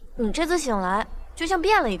你这次醒来就像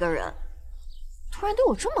变了一个人，突然对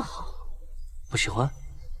我这么好。不喜欢？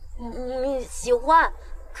你喜欢，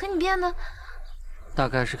可你变得……大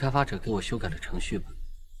概是开发者给我修改了程序吧。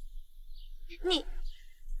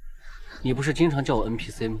你不是经常叫我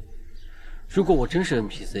NPC 吗？如果我真是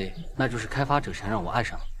NPC， 那就是开发者想让我爱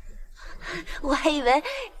上你。我还以为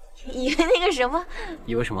那个什么。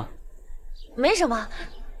以为什么？没什么。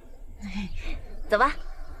走吧，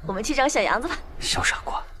我们去找小杨子吧。小傻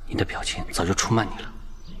瓜，你的表情早就出卖你了。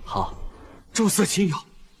好，注册亲友，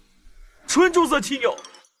纯注册亲友。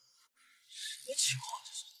什么情况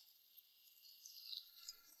这是？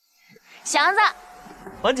小杨子，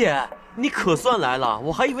婉姐，你可算来了，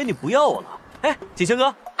我还以为你不要我了。哎，景轩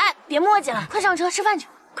哥，哎，别磨叽了，快上车吃饭去，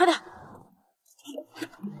快点。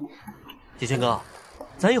景轩哥，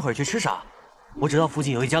咱一会儿去吃啥？我知道附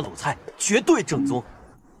近有一家鲁菜，绝对正宗。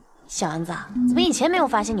小杨子，怎么以前没有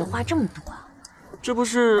发现你话这么多啊？这不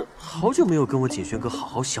是好久没有跟我景轩哥好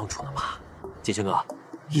好相处了吗？景轩哥，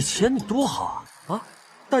以前你多好啊！啊，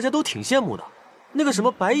大家都挺羡慕的。那个什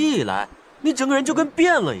么白衣一来，你整个人就跟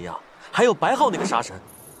变了一样。还有白浩那个杀神，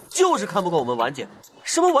就是看不过我们婉姐，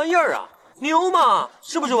什么玩意儿啊？牛嘛，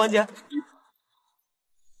是不是婉姐？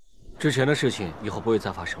之前的事情以后不会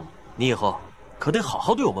再发生了。你以后可得好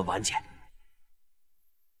好对我们婉姐。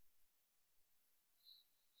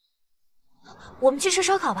我们去吃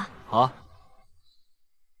烧烤吧。好啊。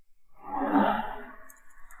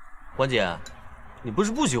婉姐，你不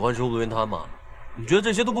是不喜欢吃路边摊吗？你觉得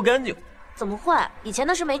这些都不干净？怎么会？以前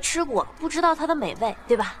的事没吃过，不知道它的美味，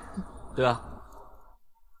对吧？对啊。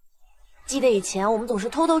记得以前我们总是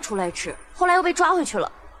偷偷出来吃，后来又被抓回去了，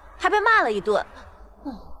还被骂了一顿。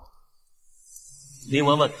林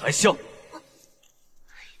婉婉你还笑？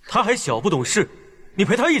她还小不懂事，你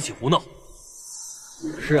陪她一起胡闹。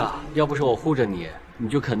是啊，要不是我护着你，你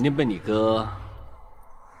就肯定被你哥……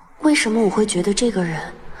为什么我会觉得这个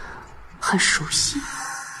人很熟悉？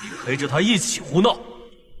你陪着她一起胡闹。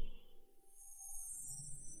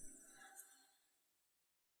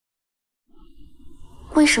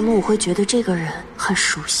为什么我会觉得这个人很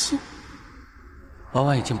熟悉？婉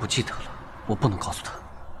婉已经不记得了，我不能告诉她。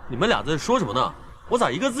你们俩在说什么呢？我咋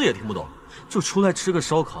一个字也听不懂？就出来吃个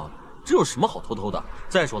烧烤，这有什么好偷偷的？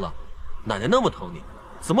再说了，奶奶那么疼你，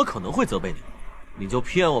怎么可能会责备你？你就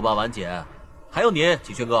骗我吧，婉姐。还有你，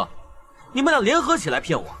景轩哥，你们俩联合起来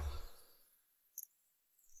骗我。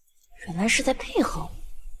原来是在配合我。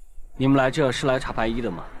你们来这是来查白衣的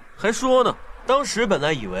吗？还说呢，当时本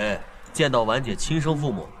来以为见到婉姐亲生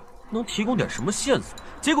父母能提供点什么线索，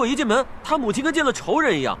结果一进门，她母亲跟见了仇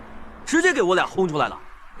人一样，直接给我俩轰出来了。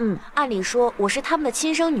按理说我是他们的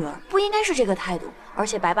亲生女儿，不应该是这个态度。而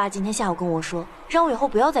且白爸今天下午跟我说，让我以后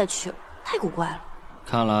不要再去了，太古怪了。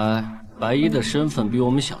看来白衣的身份比我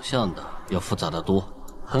们想象的要复杂得多，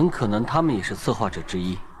很可能他们也是策划者之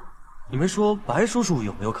一。你们说白叔叔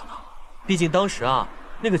有没有可能？毕竟当时啊，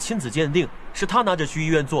那个亲子鉴定是他拿着去医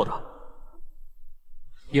院做的。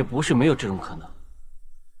也不是没有这种可能，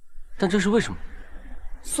但这是为什么？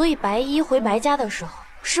所以白衣回白家的时候，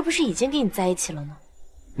是不是已经跟你在一起了呢？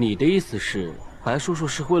你的意思是，白叔叔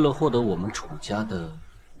是为了获得我们楚家的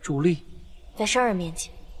助力？在商人面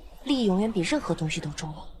前，利益永远比任何东西都重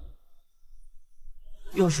要。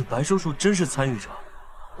要是白叔叔真是参与者，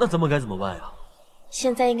那咱们该怎么办呀？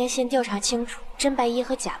现在应该先调查清楚真白衣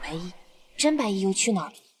和假白衣，真白衣又去哪儿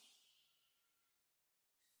了？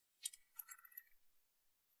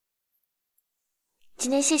今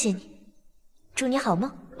天谢谢你，祝你好梦，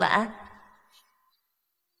晚安。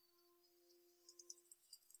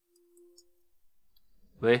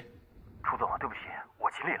喂，楚总，对不起，我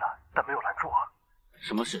尽力了，但没有拦住啊。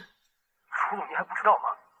什么事？楚总，您还不知道吗？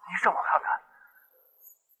您上网看看。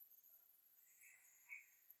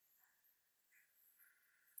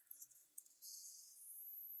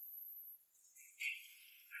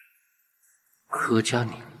柯佳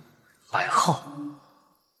宁，白浩，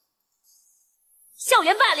校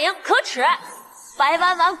园霸凌可耻！白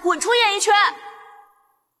婉婉滚出演艺圈！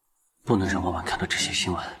不能让婉婉看到这些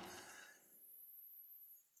新闻。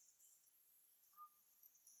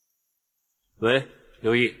喂，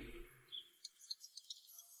刘毅。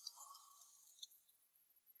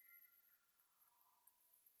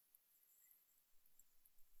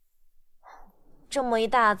这么一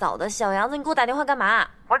大早的，小杨子，你给我打电话干嘛？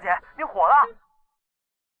婉姐，你火了！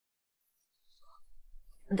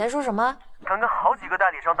你在说什么？刚刚好几个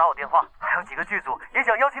代理商打我电话，还有几个剧组也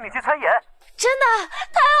想邀请你去参演。真的，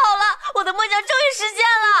太好了，我的梦想终于实现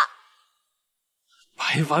了。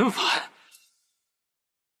白婉婉，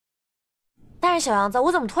但是小杨子，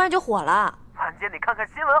我怎么突然就火了？婉姐，你看看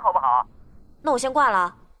新闻好不好？那我先挂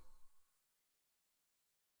了。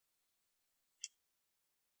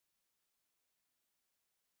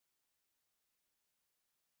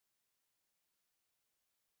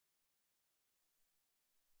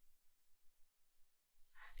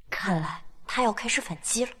看来他要开始反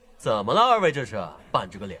击了。怎么了，二位这是板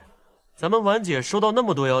着个脸？咱们婉姐收到那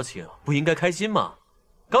么多邀请，不应该开心吗？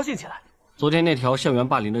高兴起来！昨天那条校园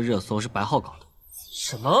霸凌的热搜是白浩搞的。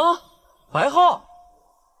什么？白浩？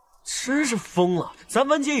真是疯了！咱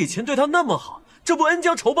婉姐以前对他那么好，这不恩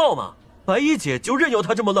将仇报吗？白衣姐就任由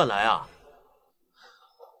他这么乱来啊？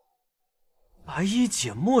白衣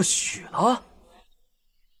姐默许了？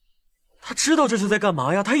她知道这是在干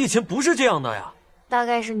嘛呀？她以前不是这样的呀。大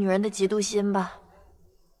概是女人的嫉妒心吧。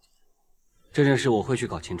这件事我会去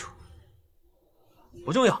搞清楚。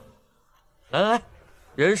不重要。来来来，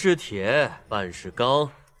人是铁，饭是钢，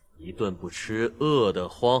一顿不吃饿得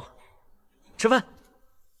慌。吃饭。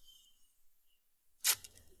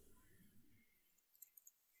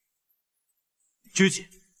菊姐，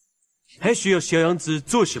还需要小杨子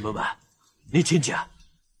做什么吗？你请讲。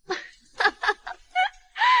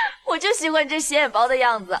我就喜欢这显眼包的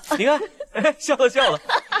样子。你看，哎，笑了笑了。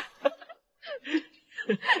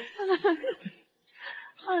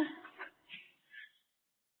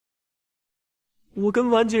我跟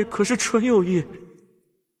婉姐可是纯友谊。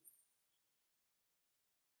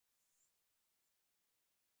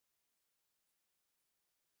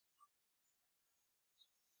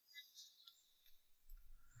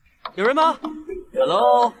有人吗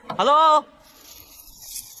 ？Hello，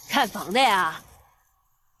 看房的呀？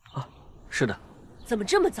啊，是的。怎么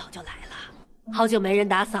这么早就来了？好久没人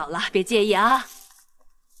打扫了，别介意啊。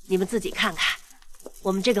你们自己看看，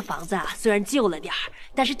我们这个房子啊，虽然旧了点儿，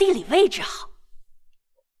但是地理位置好。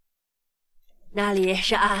那里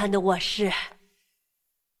是安安的卧室。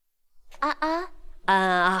安安？安安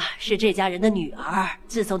啊，是这家人的女儿。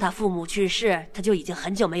自从她父母去世，她就已经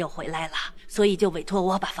很久没有回来了，所以就委托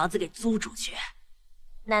我把房子给租出去。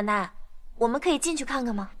奶奶，我们可以进去看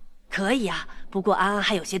看吗？可以啊，不过安安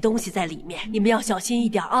还有些东西在里面，你们要小心一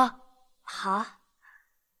点啊。好。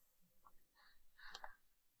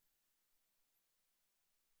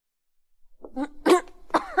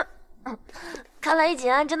看来易景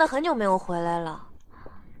安真的很久没有回来了。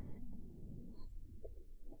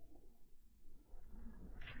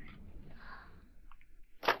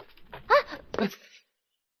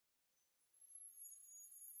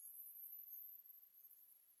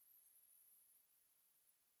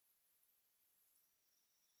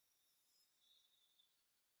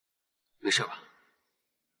没事吧？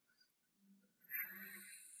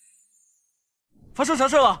发生啥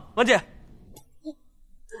事了，婉姐？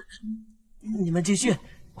你们继续，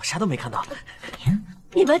我啥都没看到。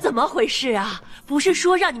你们怎么回事啊？不是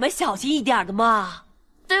说让你们小心一点的吗？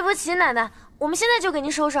对不起，奶奶，我们现在就给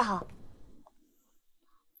您收拾好。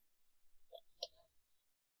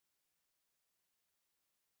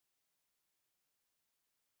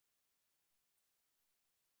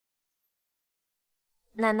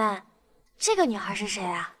奶奶，这个女孩是谁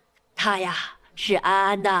啊？她呀，是安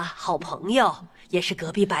安的好朋友，也是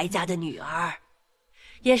隔壁白家的女儿，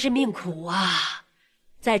也是命苦啊。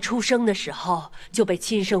在出生的时候就被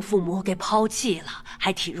亲生父母给抛弃了，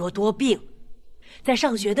还体弱多病。在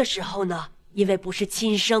上学的时候呢，因为不是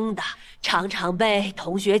亲生的，常常被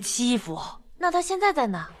同学欺负。那她现在在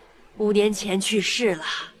哪？5年前去世了，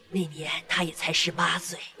那年她也才18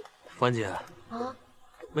岁。婉姐，啊，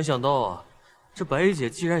没想到啊，这白衣姐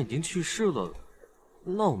既然已经去世了，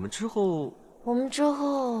那我们之后……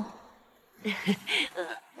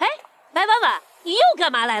哎，白婉婉，你又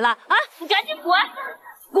干嘛来了啊？你赶紧滚！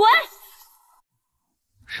滚！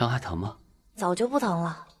伤还疼吗？早就不疼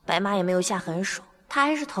了，白妈也没有下狠手，她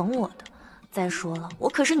还是疼我的。再说了，我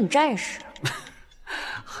可是女战士。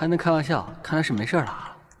还能开玩笑，看来是没事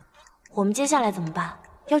了。我们接下来怎么办？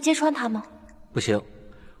要揭穿他吗？不行，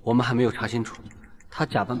我们还没有查清楚，他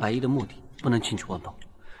假扮白衣的目的不能轻举妄动。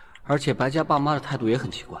而且白家爸妈的态度也很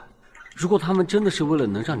奇怪，如果他们真的是为了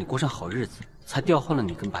能让你过上好日子，才调换了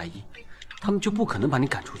你跟白衣，他们就不可能把你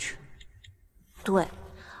赶出去。对，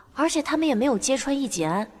而且他们也没有揭穿易景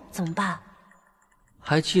安，怎么办？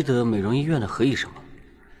还记得美容医院的何医生吗？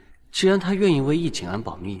既然他愿意为易景安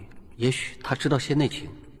保密，也许他知道些内情。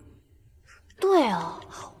对哦，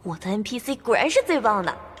我的 NPC 果然是最棒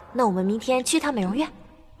的。那我们明天去趟美容院。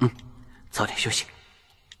早点休息。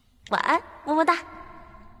晚安，么么哒。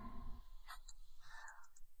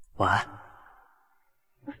晚安。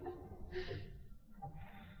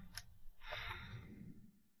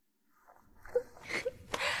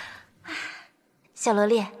小萝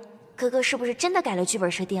莉，哥哥是不是真的改了剧本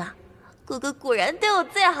设定啊？哥哥果然对我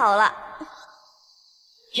最好了。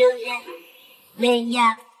主人，没有。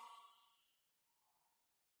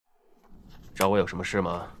找我有什么事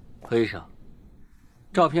吗？何医生，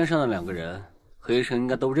照片上的2个人，何医生应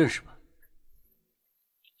该都认识吧？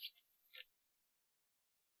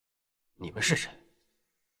你们是谁？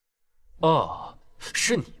哦，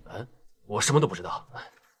是你们，我什么都不知道。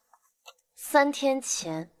3天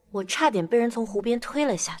前，我差点被人从湖边推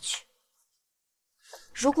了下去。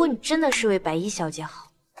如果你真的是为白衣小姐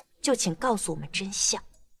好，就请告诉我们真相。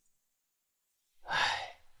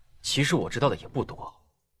唉，其实我知道的也不多。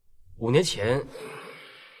5年前，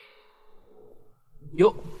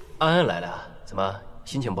哟，安安来了，怎么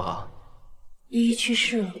心情不好？依依去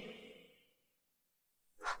世了。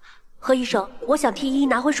何医生，我想替依依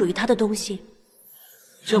拿回属于她的东西。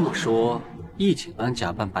这么说，易景安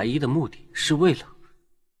假扮白衣的目的是为了……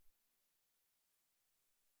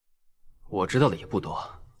我知道的也不多。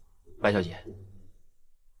白小姐，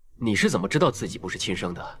你是怎么知道自己不是亲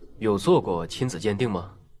生的？有做过亲子鉴定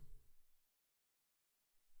吗？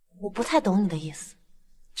我不太懂你的意思。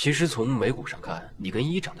其实从眉骨上看，你跟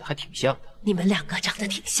依依长得还挺像的。你们2个长得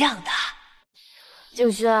挺像的。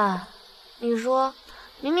景轩，你说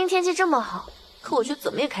明明天气这么好，可我却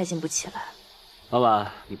怎么也开心不起来。老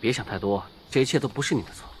板，你别想太多，这一切都不是你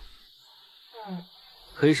的错。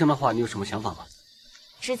何医生的话，你有什么想法吗？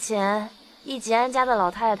之前易吉安家的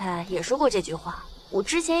老太太也说过这句话，我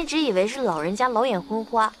之前一直以为是老人家老眼昏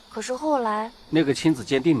花，可是后来那个亲子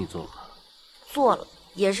鉴定你做了吗？做了，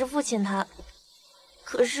也是父亲他。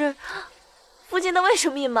可是父亲他为什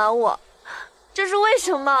么隐瞒我？这是为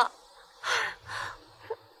什么？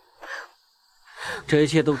这一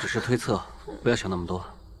切都只是推测，不要想那么多。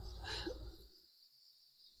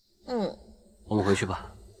我们回去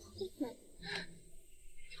吧。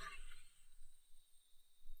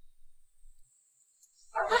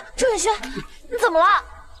周远轩，你怎么了？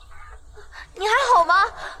你还好吗？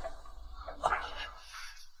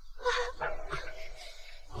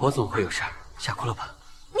我怎么会有事？吓哭了吧？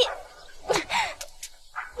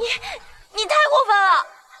你太过分了！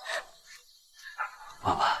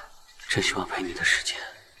娃娃，真希望陪你的时间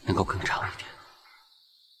能够更长一点。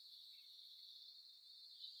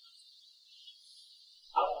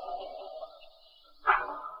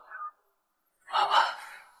娃娃，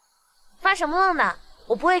发什么愣呢？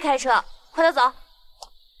我不会开车，快点走。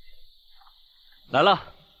来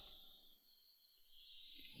了。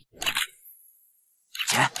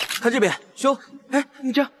姐，看这边，兄，哎，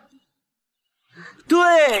你这，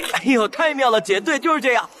对，哎呦，太妙了，姐，对，就是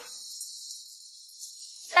这样。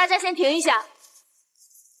大家先停一下，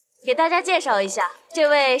给大家介绍一下，这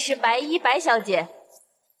位是白衣白小姐。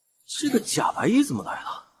这个假白衣怎么来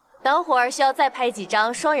了？等会儿需要再拍几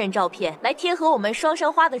张双人照片来贴合我们双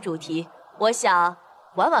生花的主题，我想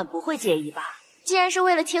婉婉不会介意吧？既然是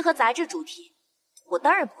为了贴合杂志主题，我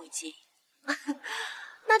当然不会介意。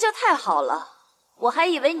那就太好了，我还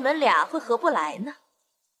以为你们俩会合不来呢。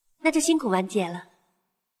那就辛苦婉姐了。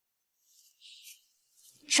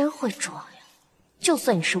真会装呀！就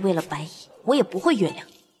算你是为了白衣，我也不会原谅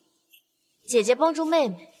你。姐姐帮助妹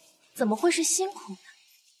妹，怎么会是辛苦呢？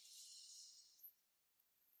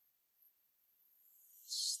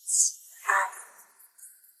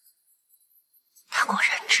他果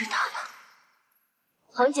然知道了。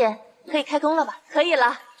恒姐，可以开工了吧？可以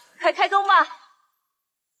了，快开工吧！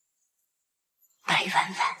白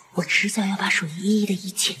婉婉，我迟早要把属于依依的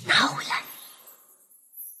一切拿回来。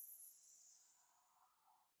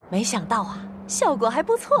没想到啊，效果还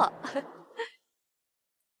不错。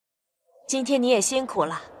今天你也辛苦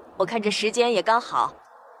了，我看这时间也刚好，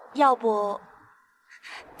要不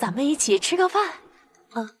咱们一起吃个饭？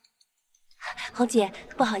红姐，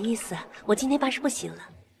不好意思，我今天办事不行了。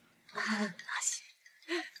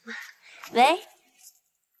喂，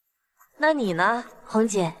那你呢，红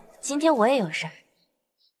姐？今天我也有事儿。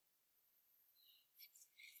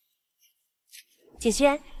景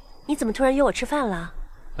轩，你怎么突然约我吃饭了？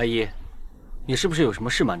白衣，你是不是有什么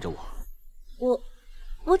事瞒着我？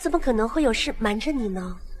我怎么可能会有事瞒着你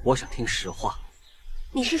呢？我想听实话。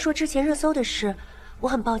你是说之前热搜的事？我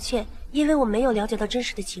很抱歉，因为我没有了解到真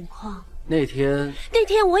实的情况。那天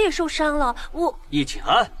我也受伤了，易景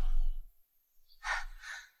安。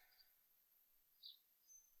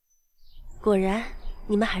果然，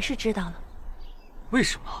你们还是知道了。为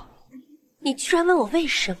什么？你居然问我为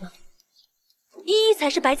什么？依依才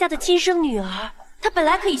是白家的亲生女儿，她本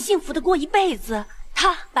来可以幸福的过一辈子，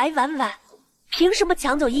她白婉婉凭什么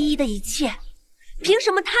抢走依依的一切？凭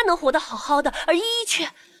什么她能活得好好的，而依依却……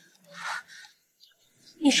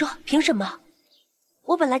你说凭什么？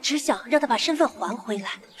我本来只想让她把身份还回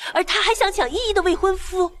来，而她还想抢依依的未婚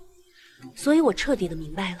夫，所以我彻底的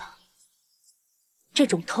明白了，这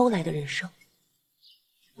种偷来的人生，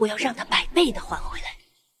我要让她100倍的还回来。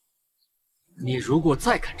你如果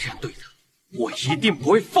再敢这样对她，我一定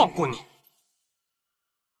不会放过你。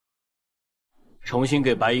重新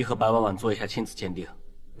给白衣和白婉婉做一下亲子鉴定，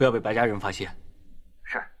不要被白家人发现。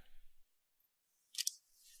是。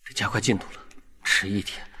得加快进度了，迟一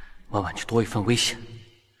天，婉婉就多一份危险。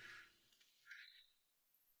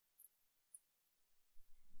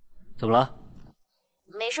怎么了？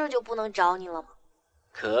没事就不能找你了吗？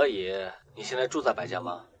可以，你现在住在白家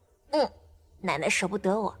吗？奶奶舍不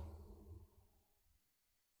得我。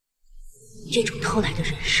这种偷来的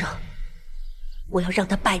人生，我要让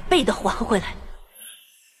他100倍的还回来。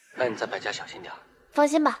那你在白家小心点。放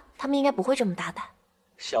心吧，他们应该不会这么大胆。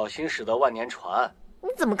小心驶得万年船。你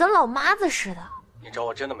怎么跟老妈子似的？你找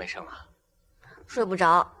我真的没事了？睡不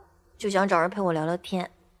着，就想找人陪我聊聊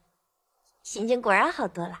天，心情果然好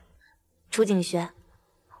多了。楚景轩，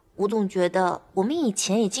我总觉得我们以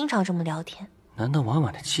前也经常这么聊天。难道婉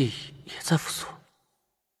婉的记忆也在复苏？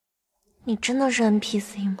你真的是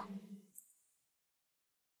NPC 吗？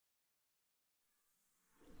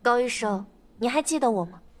高医生，你还记得我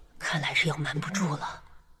吗？看来是要瞒不住了。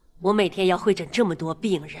我每天要会诊这么多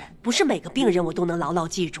病人，不是每个病人我都能牢牢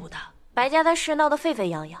记住的。白家的事闹得沸沸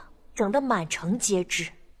扬扬，整得满城皆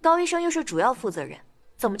知。高医生又是主要负责人，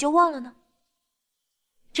怎么就忘了呢？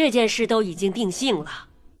这件事都已经定性了，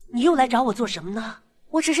你又来找我做什么呢？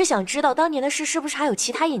我只是想知道当年的事是不是还有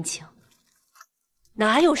其他隐情。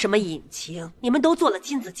哪有什么隐情？你们都做了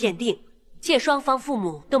亲子鉴定，借双方父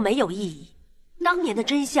母都没有异议。当年的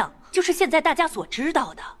真相就是现在大家所知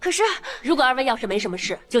道的。可是，如果二位要是没什么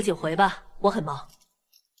事，就请回吧，我很忙。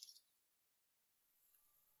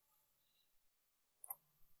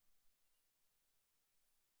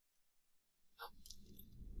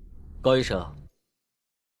高医生，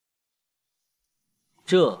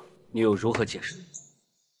这你又如何解释？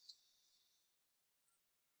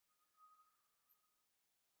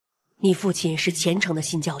你父亲是虔诚的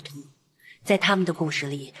信教徒，在他们的故事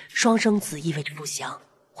里，双生子意味着不祥，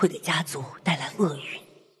会给家族带来厄运。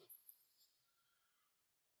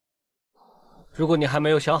如果你还没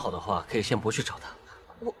有想好的话，可以先不去找他。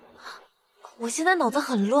我现在脑子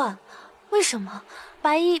很乱，为什么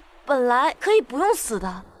白衣本来可以不用死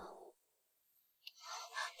的？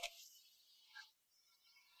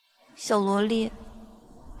小萝莉，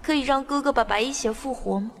可以让哥哥把白衣血复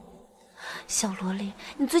活吗？小萝莉，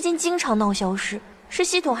你最近经常闹消失，是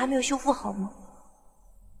系统还没有修复好吗？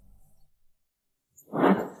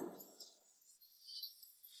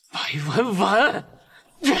白婉婉，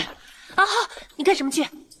啊！你干什么去？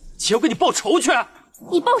姐，我给你报仇去！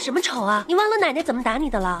你报什么仇啊？你忘了奶奶怎么打你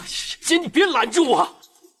的了？姐，你别拦着我！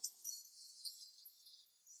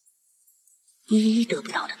依依得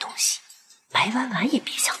不到的东西，白婉婉也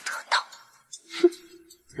别想得到。哼！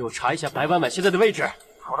给我查一下白婉婉现在的位置。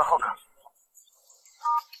好的，浩哥。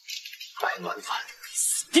白婉婉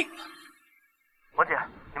死定了！婉姐，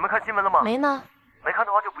你们看新闻了吗？没呢。没看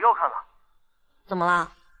的话就不要看了。怎么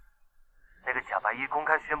了？那个假白衣公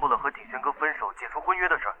开宣布了和景轩哥分手、解除婚约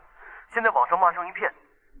的事儿，现在网上骂声一片。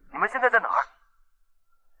你们现在在哪儿？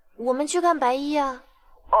我们去看白衣啊。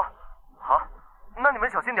哦，好，那你们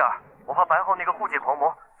小心点儿，我怕白浩那个护姐狂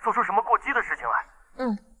魔做出什么过激的事情来。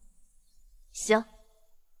行。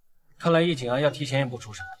看来易景安要提前一步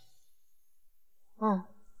出手。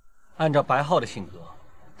按照白浩的性格，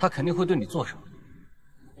他肯定会对你做什么。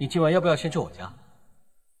你今晚要不要先去我家？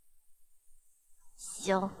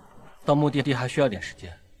行。到目的地还需要点时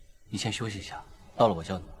间，你先休息一下，到了我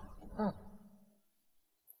叫你。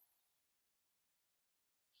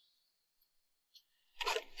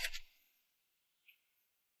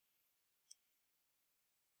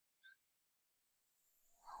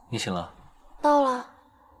你醒了？到了。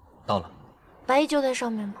到了。白衣就在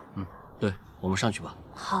上面吗？嗯，对，我们上去吧。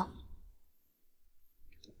好。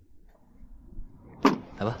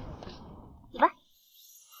来吧。来。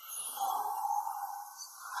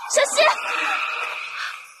小希。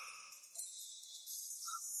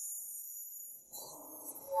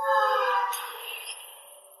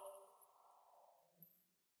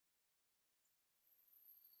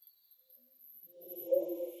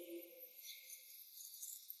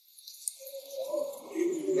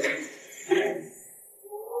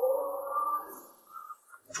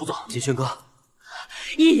楚总，金轩哥，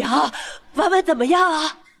易阳，婉婉怎么样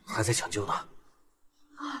啊？还在抢救呢。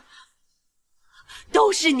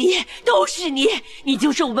都是你，都是你，你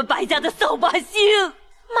就是我们白家的扫把星。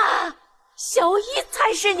妈，小依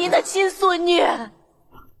才是您的亲孙女。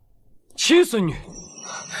亲孙女？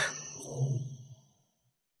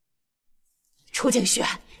楚景轩，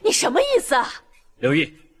你什么意思啊？刘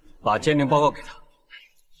毅，把鉴定报告给他。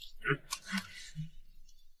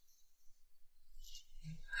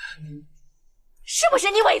是不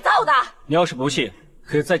是你伪造的？你要是不信，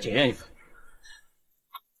可以再检验一份。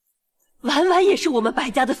婉婉也是我们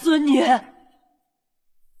白家的孙女。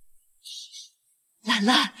兰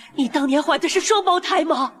兰，你当年怀的是双胞胎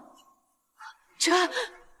吗？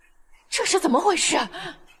这是怎么回事？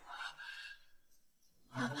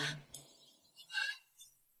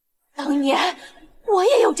当年我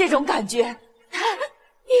也有这种感觉。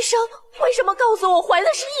医生为什么告诉我怀的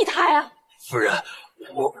是一胎啊？夫人，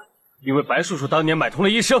因为白叔叔当年买通了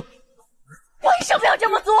医生。为什么要这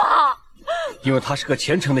么做啊？因为他是个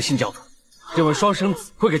虔诚的信教徒，认为双生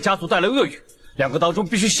子会给家族带来厄运，两个当中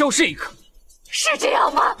必须消失一个。是这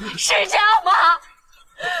样吗？是这样吗？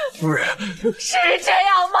夫人，是这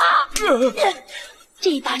样吗？这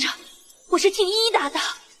一巴掌我是替依依打的，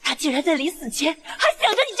他竟然在临死前还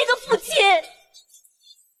想着你这个父亲。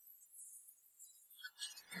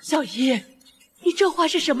小姨，你这话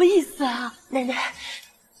是什么意思啊？奶奶，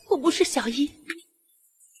我不是小姨，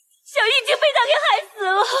小姨已经被他给害死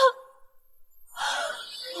了。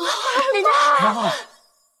奶奶，妈，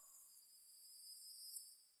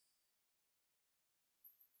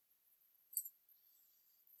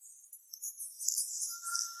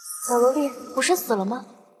小萝莉不是死了吗？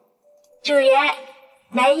主人，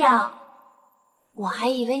没有。我还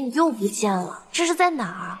以为你又不见了，这是在哪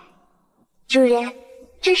儿啊？主人，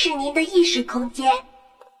这是您的意识空间。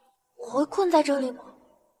我会困在这里吗？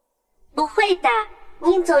不会的，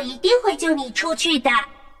宁总一定会救你出去的。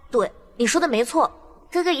对，你说的没错，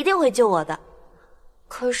哥哥一定会救我的。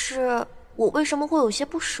可是我为什么会有些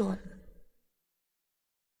不舍呢？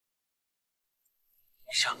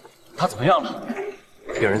医生，他怎么样了？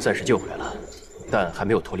病人暂时救回来了，但还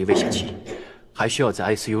没有脱离危险期，还需要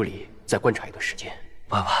在 ICU 里再观察一段时间。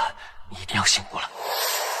婉婉，你一定要醒过来。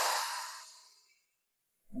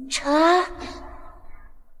陈安，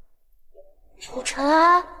楚陈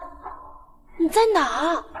安，你在哪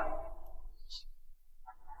儿？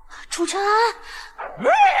楚陈安，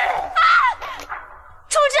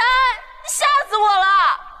楚陈安，吓死我了！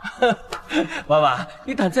婉婉，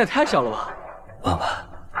你胆子也太小了吧？婉婉，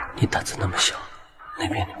你胆子那么小，那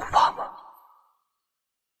边你不怕吗？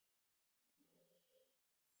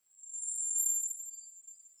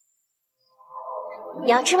你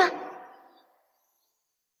要吃吗？啊！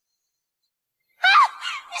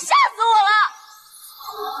你吓死我了！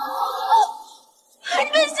你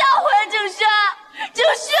别吓我呀，景轩！景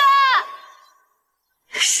轩！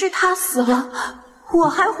是他死了，我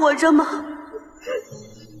还活着吗？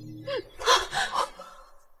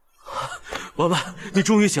婉婉，你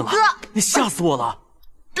终于醒了！你吓死我了！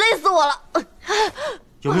累死我了！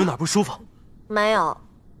有没有哪不舒服？没有。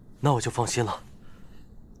那我就放心了。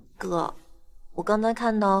哥，我刚才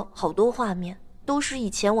看到好多画面，都是以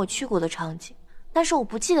前我去过的场景，但是我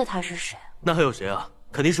不记得他是谁。那还有谁啊？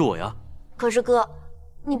肯定是我呀。可是哥，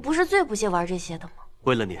你不是最不屑玩这些的吗？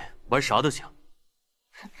为了你，玩啥都行。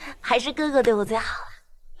还是哥哥对我最好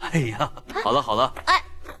了。哎呀，好了好了，哎，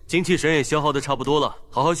精气神也消耗的差不多了，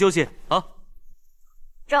好好休息啊。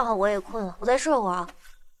正好我也困了，我再睡会儿啊。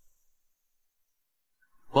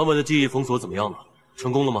婉婉的记忆封锁怎么样了？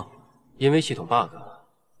成功了吗？因为系统 bug，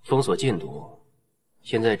 封锁进度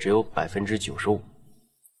现在只有95%。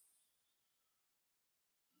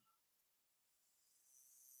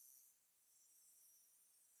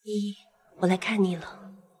依依，我来看你了。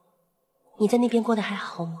你在那边过得还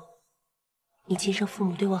好吗？你亲生父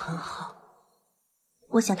母对我很好，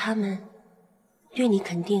我想他们对你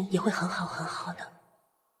肯定也会很好很好的。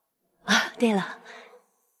啊，对了，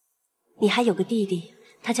你还有个弟弟，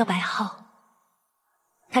他叫白浩，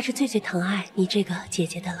他是最最疼爱你这个姐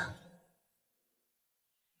姐的了。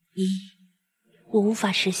依依，我无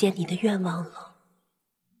法实现你的愿望了，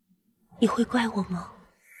你会怪我吗？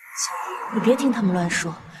你别听他们乱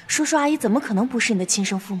说，叔叔阿姨怎么可能不是你的亲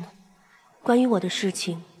生父母？关于我的事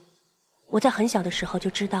情，我在很小的时候就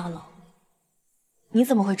知道了。你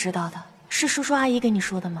怎么会知道的？是叔叔阿姨跟你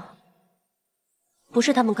说的吗？不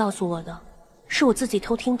是他们告诉我的，是我自己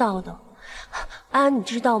偷听到的。安安，你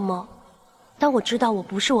知道吗？当我知道我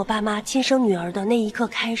不是我爸妈亲生女儿的那一刻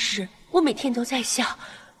开始，我每天都在想，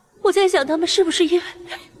我在想他们是不是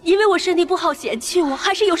因为我身体不好嫌弃我，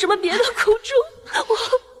还是有什么别的苦衷？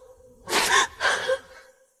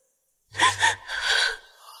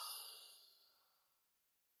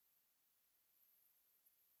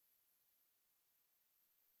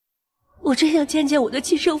我真想见见我的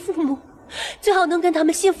亲生父母，最好能跟他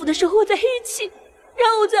们幸福的生活在一起，然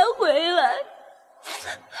后再回来。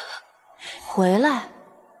回来？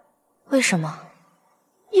为什么？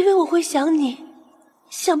因为我会想你，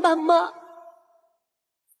想爸妈。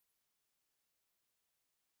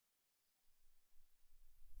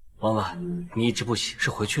婉婉，你一直不洗，是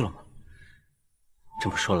回去了吗？这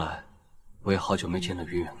么说来，我也好久没见到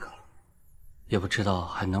云远哥了，也不知道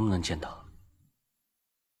还能不能见到。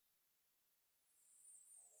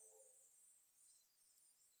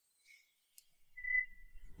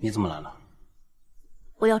你怎么来了？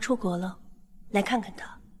我要出国了，来看看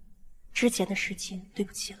他。之前的事情，对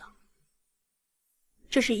不起了。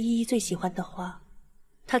这是依依最喜欢的花，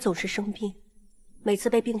她总是生病，每次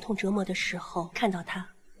被病痛折磨的时候，看到她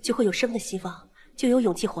就会有生的希望，就有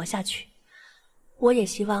勇气活下去。我也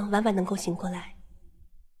希望婉婉能够醒过来。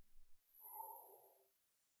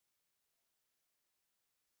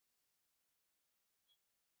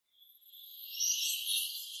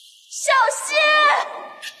小心！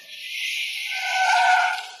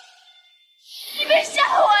你别吓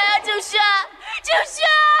我呀，景轩！景轩！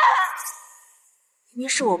明明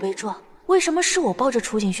是我被撞，为什么是我抱着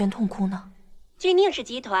楚景轩痛哭呢？据宁氏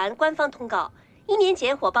集团官方通告，1年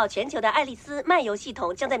前火爆全球的爱丽丝漫游系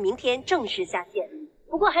统将在明天正式下线。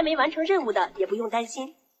不过还没完成任务的也不用担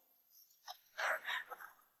心。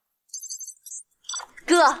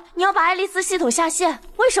哥，你要把爱丽丝系统下线？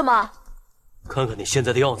为什么？看看你现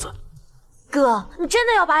在的样子。哥，你真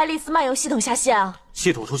的要把爱丽丝漫游系统下线啊？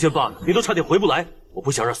系统出现 bug， 你都差点回不来。我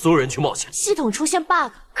不想让所有人去冒险。系统出现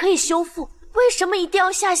bug 可以修复，为什么一定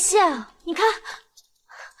要下线啊？你看，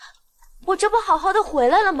我这不好好的回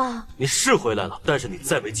来了吗？你是回来了，但是你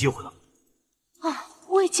再没机会了。啊，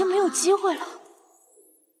我已经没有机会了。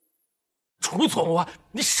楚总啊，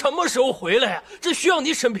你什么时候回来呀？这需要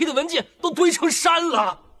你审批的文件都堆成山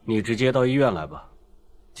了。你直接到医院来吧。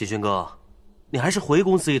季轩哥，你还是回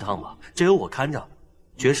公司一趟吧，这有我看着。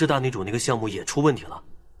绝世大女主那个项目也出问题了，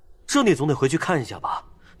这你总得回去看一下吧？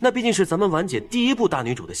那毕竟是咱们婉姐第一部大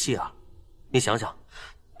女主的戏啊。你想想，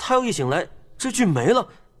她要一醒来这剧没了，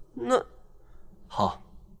那……好，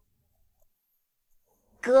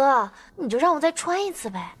哥，你就让我再穿一次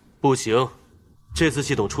呗。不行，这次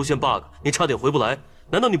系统出现 bug， 你差点回不来，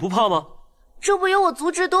难道你不怕吗？这不有我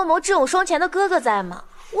足智多谋、智勇双全的哥哥在吗？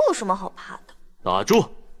我有什么好怕的？打住！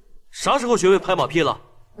啥时候学会拍马屁了？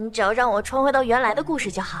你只要让我穿回到原来的故事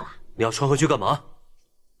就好了。你要穿回去干嘛？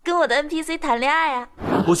跟我的 NPC 谈恋爱啊！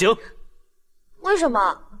不行。为什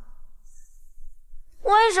么？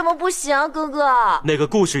为什么不行，哥哥？那个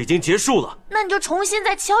故事已经结束了。那你就重新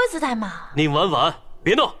再敲一次代码。宁婉婉，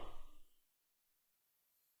别闹！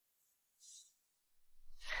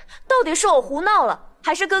到底是我胡闹了，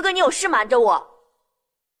还是哥哥你有事瞒着我？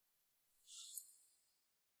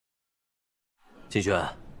金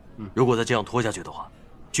轩，如果再这样拖下去的话，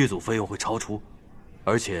剧组费用会超出，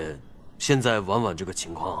而且现在婉婉这个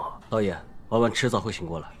情况啊，导演，婉婉迟早会醒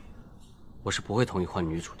过来，我是不会同意换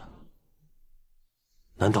女主的。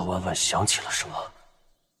难道婉婉想起了什么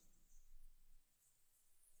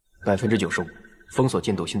？95%，封锁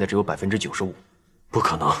进度现在只有95%。不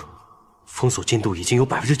可能，封锁进度已经有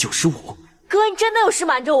95%。哥，你真的有事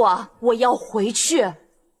瞒着我？我要回去。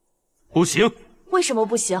不行。为什么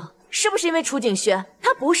不行？是不是因为楚景轩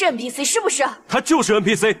他不是 NPC， 是不是？他就是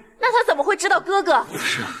NPC。那他怎么会知道哥哥？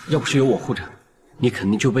是啊，要不是有我护着，你肯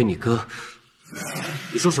定就被你哥……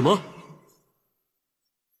你说什么？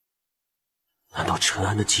难道陈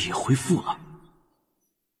安的记忆恢复了？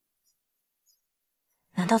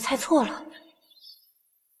难道猜错了？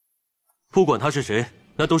不管他是谁，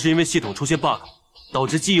那都是因为系统出现 bug， 导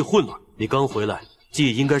致记忆混乱。你刚回来，记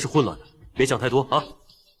忆应该是混乱的，别想太多啊。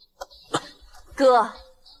哥，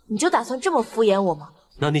你就打算这么敷衍我吗？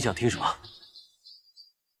那你想听什么？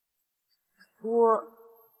我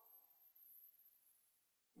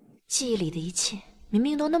记忆里的一切明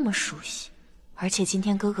明都那么熟悉，而且今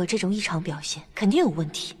天哥哥这种异常表现肯定有问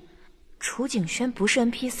题。楚景轩不是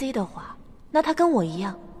NPC 的话，那他跟我一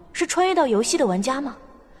样是穿越到游戏的玩家吗？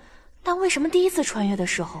但为什么第一次穿越的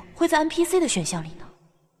时候会在 NPC 的选项里呢？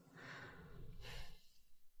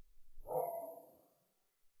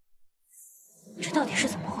这到底是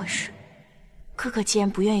怎么回事？哥哥既然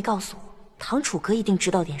不愿意告诉我，堂楚哥一定知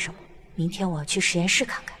道点什么。明天我要去实验室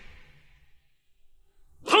看看。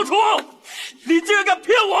堂楚，你竟然敢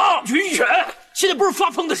骗我！云远，现在不是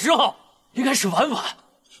发疯的时候，应该是婉婉。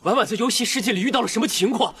婉婉在游戏世界里遇到了什么情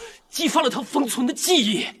况，激发了她封存的记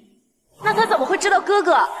忆。那他怎么会知道哥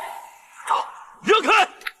哥？让开！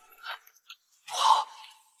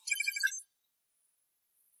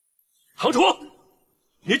堂楚，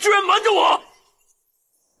你居然瞒着我！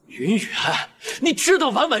云远，你知道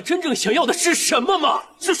婉婉真正想要的是什么吗？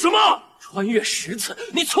是什么？穿越10次，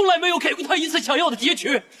你从来没有给过她1次想要的结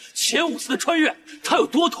局。前5次的穿越，她有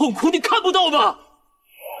多痛苦，你看不到吗？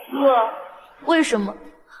为什么？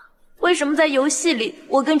为什么在游戏里，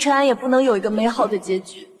我跟陈安也不能有一个美好的结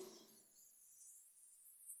局？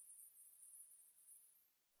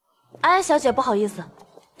哎，小姐，不好意思，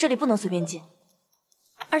这里不能随便进。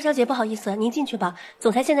二小姐，不好意思，您进去吧。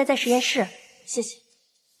总裁现在在实验室。谢谢。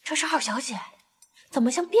这是二小姐，怎么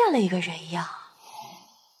像变了一个人一样？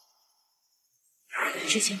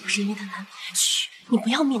之前不是因为她男……嘘，你不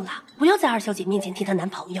要命了！不要在二小姐面前提她男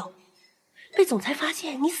朋友，被总裁发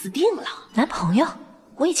现你死定了。男朋友？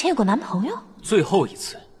我以前有过男朋友。最后一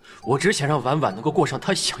次，我只想让婉婉能够过上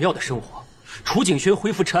她想要的生活。楚景轩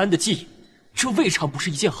恢复陈安的记忆，这未尝不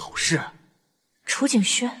是一件好事。楚景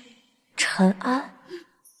轩，陈安，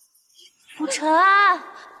楚陈安，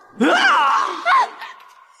楚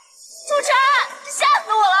陈，吓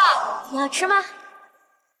死我了！你要吃吗？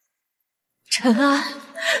陈安，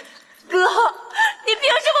哥，你凭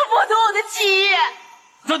什么剥夺我的记忆？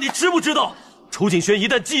那你知不知道，楚景轩一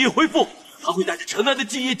旦记忆恢复，他会带着陈安的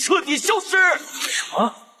记忆彻底消失？什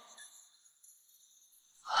么？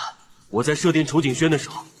我在设定楚景轩的时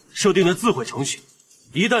候，设定了自毁程序，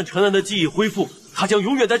一旦陈安的记忆恢复，他将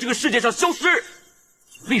永远在这个世界上消失。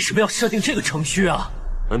为什么要设定这个程序啊？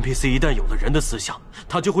 NPC 一旦有了人的思想，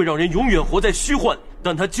他就会让人永远活在虚幻，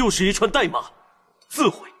但它就是一串代码，自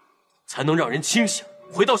毁才能让人清醒，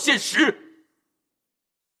回到现实。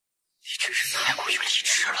你真是太过于理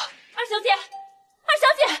智了。二小姐，二小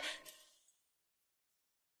姐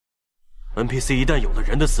NPC 一旦有了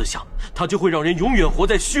人的思想，他就会让人永远活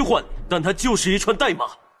在虚幻，但它就是一串代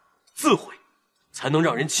码，自毁才能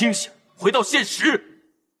让人清醒，回到现实。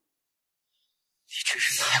你真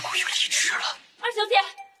是太过于理智了。二小姐，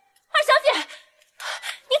二小姐，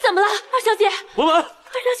你怎么了？二小姐，婉婉，二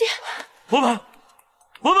小姐，婉婉，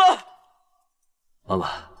婉婉，婉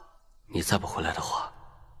婉，你再不回来的话，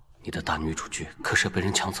你的大女主剧可是被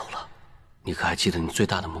人抢走了。你可还记得你最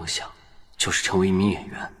大的梦想就是成为一名演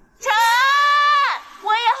员？陈安，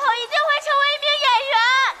我以后一定会成为一名演员，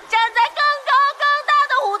站在更高更大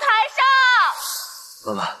的舞台上。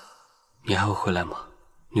婉婉，你还会回来吗？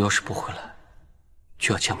你要是不回来，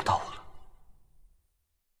就要见不到我了。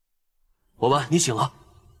婉婉，你醒了？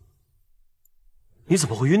你怎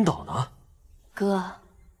么会晕倒呢？哥，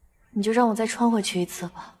你就让我再穿回去一次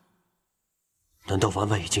吧。难道婉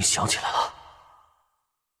婉已经想起来了？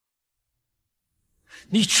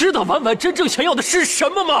你知道婉婉真正想要的是什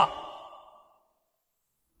么吗？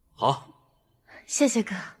好，谢谢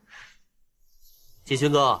哥。锦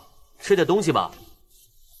轩哥，吃点东西吧。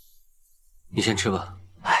你先吃吧。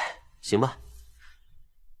哎，行吧。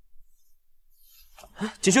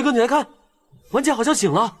哎，锦轩哥，你来看，婉姐好像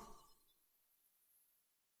醒了。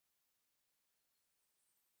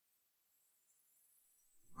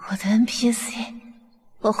我的 NPC，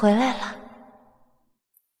 我回来了。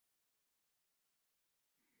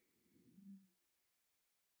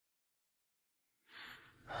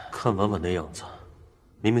看婉婉的样子，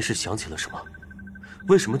明明是想起了什么，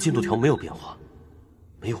为什么进度条没有变化？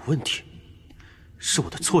没有问题，是我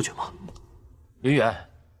的错觉吗？云远，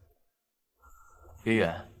云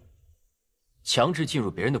远，强制进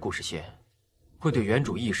入别人的故事线，会对原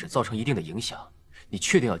主意识造成一定的影响。你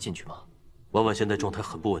确定要进去吗？婉婉现在状态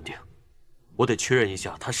很不稳定，我得确认一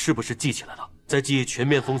下她是不是记起来了。在记忆全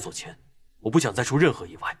面封锁前，我不想再出任何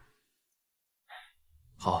意外。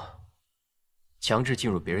好。强制进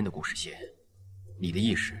入别人的故事线，你的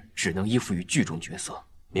意识只能依附于剧中角色。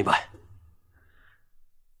明白。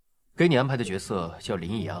给你安排的角色叫林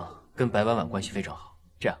逸阳，跟白婉婉关系非常好，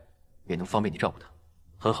这样也能方便你照顾她。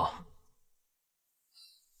很好。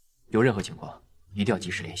有任何情况一定要及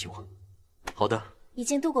时联系我。好的。已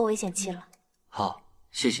经度过危险期了。好，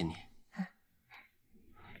谢谢你。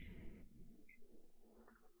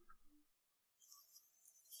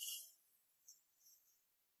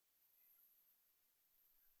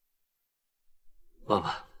婉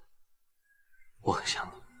婉，我很想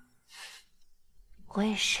你。我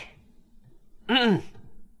也是。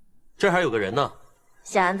这还有个人呢。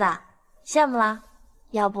小杨子，羡慕啦？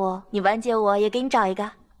要不你婉姐我也给你找一个？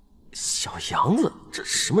小杨子，这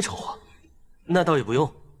什么称呼？那倒也不用。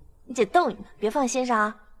你姐逗你呢，别放心上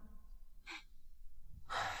啊。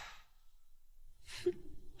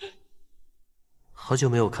好久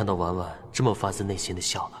没有看到婉婉这么发自内心的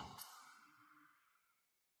笑了。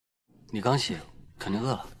你刚醒，肯定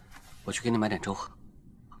饿了，我去给你买点粥喝。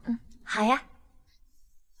好呀。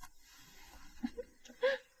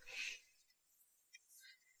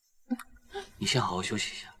你先好好休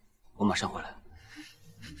息一下，我马上回来。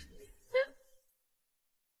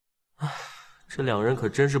这两人可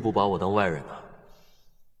真是不把我当外人啊。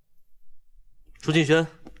楚景轩，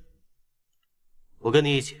我跟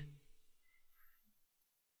你一起。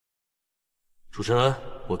楚晨安，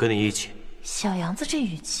我跟你一起。小杨子这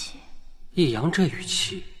语气，易阳这语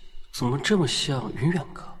气，怎么这么像云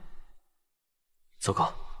远哥？糟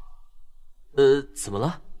糕，怎么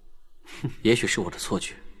了？也许是我的错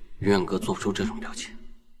觉，云远哥做不出这种表情。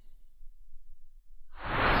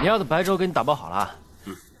你要的白粥给你打包好了。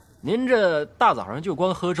您这大早上就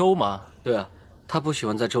光喝粥吗？对啊，他不喜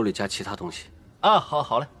欢在粥里加其他东西。啊，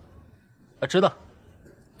好嘞。知道。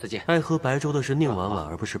再见。爱喝白粥的是宁婉婉，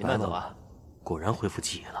而不是白婉婉。啊。果然恢复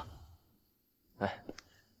记忆了。哎，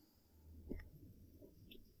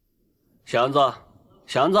小杨子，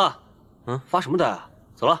小杨子，发什么呆啊？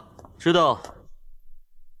走了。知道。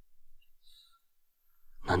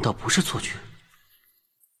难道不是错觉？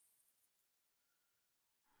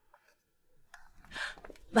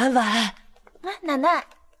婉婉，奶奶，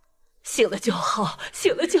醒了就好，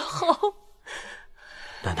醒了就好。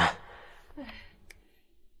奶奶，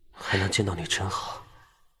还能见到你真好。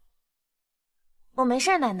我没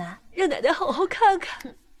事，奶奶。让奶奶好好看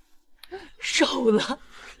看。瘦了，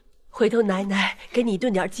回头奶奶给你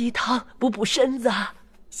炖点鸡汤，补补身子。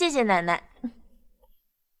谢谢奶奶。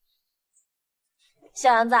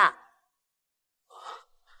小杨子，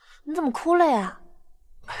你怎么哭了呀？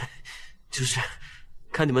就是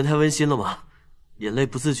看你们太温馨了嘛，眼泪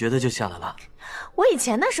不自觉的就下来了。我以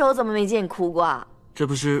前的时候怎么没见你哭过啊？这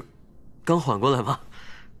不是刚缓过来吗？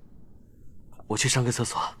我去上个厕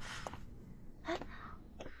所。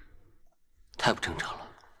太不正常了。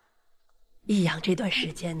易阳这段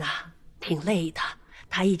时间呐，挺累的，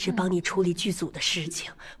他一直帮你处理剧组的事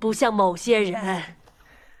情，不像某些人。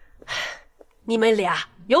你们俩，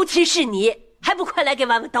尤其是你，还不快来给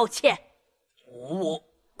婉婉道歉？我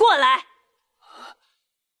过来。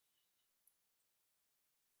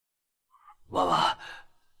婉婉，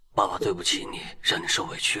爸爸对不起你，让你受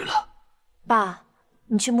委屈了。爸，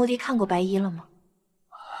你去墓地看过白衣了吗？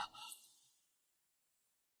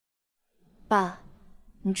爸，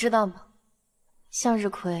你知道吗？向日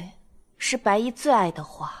葵是白衣最爱的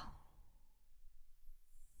花。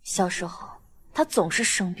小时候，他总是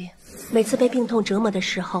生病，每次被病痛折磨的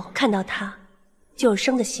时候，看到他，就有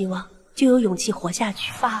生的希望，就有勇气活下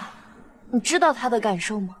去。爸，你知道他的感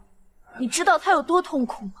受吗？你知道他有多痛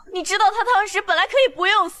苦吗？你知道他当时本来可以不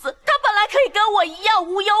用死，他本来可以跟我一样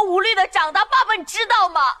无忧无虑的长大。爸爸，你知道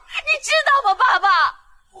吗？你知道吗，爸爸？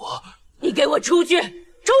你给我出去！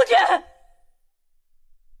出去！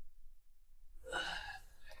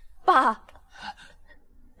爸，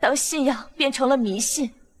当信仰变成了迷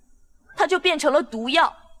信，它就变成了毒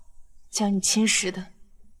药，将你侵蚀的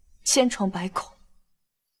千疮百孔。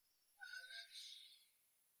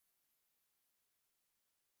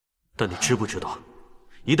但你知不知道，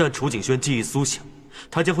一旦楚景轩记忆苏醒，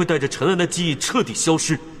他将会带着陈安的记忆彻底消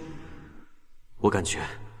失。我感觉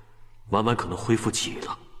婉婉可能恢复记忆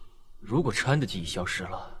了。如果陈安的记忆消失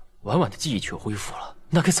了，婉婉的记忆却恢复了，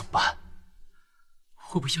那该怎么办？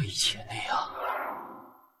会不会像以前那样？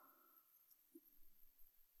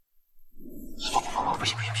不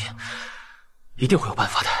行，一定会有办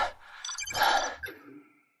法的。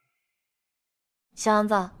小杨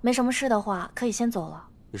子，没什么事的话，可以先走了。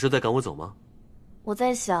你是在赶我走吗？我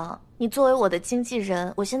在想，你作为我的经纪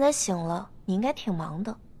人，我现在醒了，你应该挺忙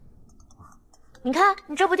的。你看，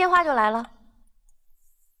你这部电话就来了。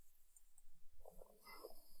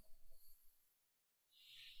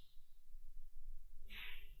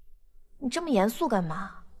你这么严肃干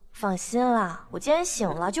嘛？放心啦，我既然醒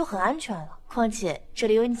了，就很安全了。况且这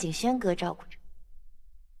里有你景轩哥照顾着。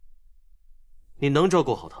你能照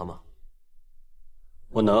顾好他吗？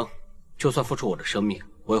我能，就算付出我的生命，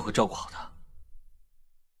我也会照顾好他。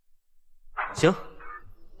行，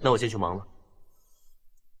那我先去忙了。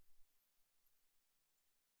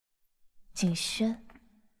景轩，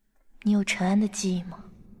你有陈安的记忆吗？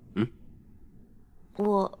嗯，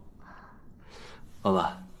婉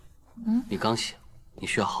婉，你刚醒，你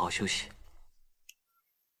需要好好休息。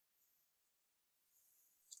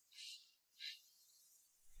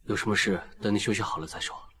有什么事等你休息好了再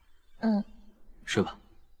说。睡吧。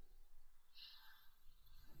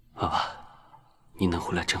婉婉，你能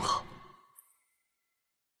回来真好。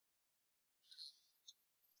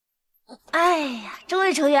哎呀，终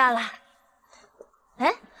于出院了。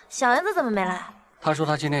哎，小燕子怎么没来？他说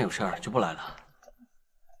他今天有事儿就不来了。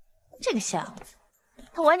这个小样子，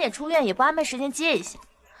他晚点出院也不安排时间接一下，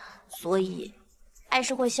所以爱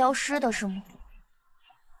是会消失的，是吗？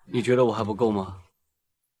你觉得我还不够吗？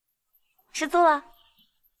吃醋了？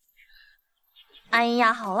哎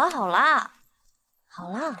呀，好了好了好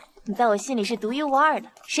了，你在我心里是独一无二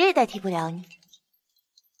的，谁也代替不了你。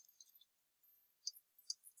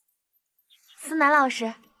思南老师。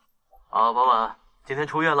婉婉，今天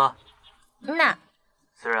出院了。那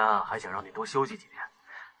虽然还想让你多休息几天，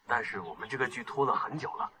但是我们这个剧拖了很久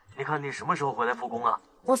了。你看你什么时候回来复工啊？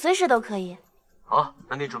我随时都可以。好，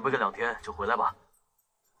那你准备个2天就回来吧。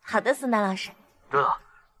好的，思南老师。对了，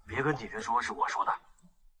别跟景轩说是我说的。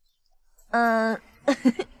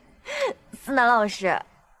思南老师，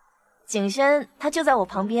景轩他就在我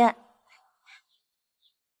旁边。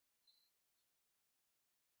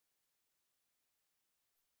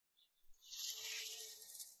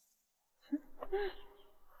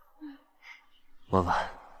婉婉，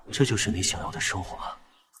这就是你想要的生活吗？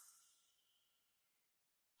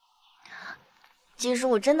其实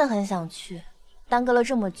我真的很想去，耽搁了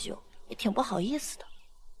这么久，也挺不好意思的。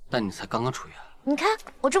但你才刚刚出院。你看，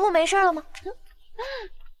我这不没事了吗？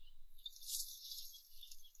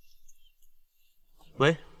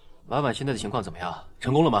喂，婉婉现在的情况怎么样？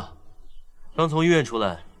成功了吗？刚从医院出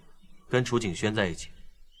来，跟楚景轩在一起，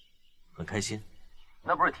很开心。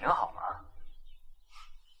那不是挺好吗？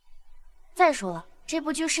再说了，这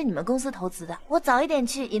部剧是你们公司投资的，我早一点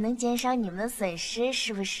去也能减少你们的损失，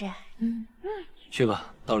是不是？去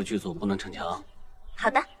吧，到了剧组不能逞强。好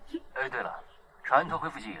的。哎，对了，长安他恢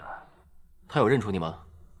复记忆了，他有认出你吗？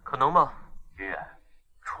可能吧。月月，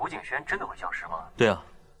楚景轩真的会消失吗？对啊。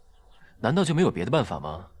难道就没有别的办法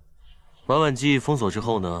吗？婉婉记忆封锁之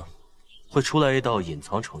后呢，会出来一道隐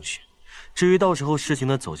藏程序。至于到时候事情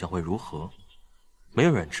的走向会如何，没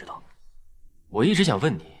有人知道。我一直想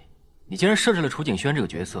问你，你既然设置了楚景轩这个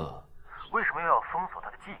角色，为什么又要封锁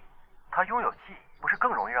他的记忆？他拥有记忆，不是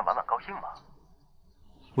更容易让婉婉高兴吗？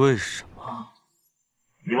为什么？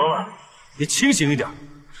你婉婉，你清醒一点。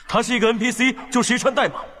他是一个 NPC，就是一串代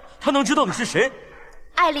码，他能知道你是谁？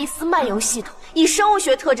爱丽丝漫游系统以生物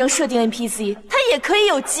学特征设定 NPC， 它也可以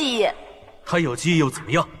有记忆。他有记忆又怎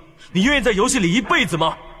么样？你愿意在游戏里一辈子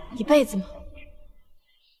吗？一辈子吗？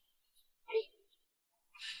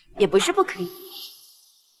也不是不可以。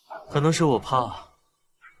可能是我怕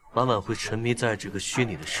婉婉会沉迷在这个虚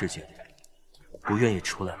拟的世界里，不愿意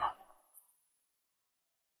出来吧。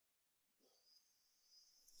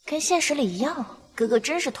跟现实里一样，哥哥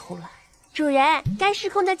真是偷懒。主人，该失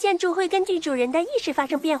控的建筑会根据主人的意识发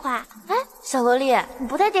生变化。哎，小萝莉，你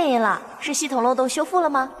不带电音了？是系统漏洞修复了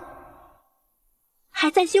吗？还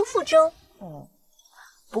在修复中。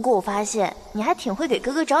不过我发现你还挺会给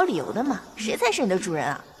哥哥找理由的嘛，谁才是你的主人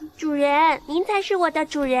啊？主人，您才是我的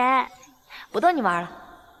主人。不逗你玩了。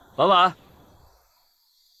婉婉，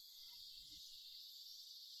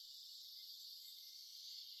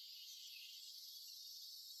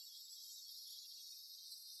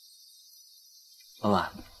婉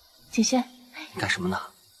婉，景轩，你干什么呢？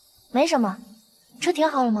没什么，车停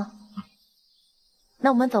好了吗？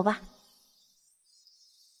那我们走吧。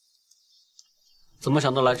怎么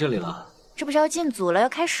想到来这里了？这不是要进组了，要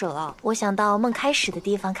开始了，我想到梦开始的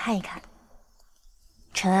地方看一看。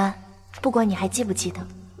陈安，不管你还记不记得，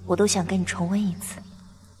我都想跟你重温一次。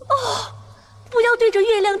哦，不要对着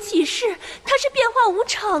月亮起誓，它是变化无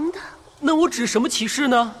常的。那我指什么起誓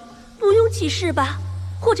呢？不用起誓吧，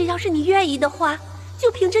或者要是你愿意的话，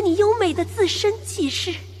就凭着你优美的自身起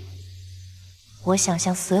誓。我想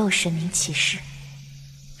向所有神明起誓，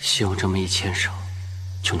希望这么一牵手，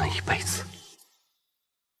就能一辈子。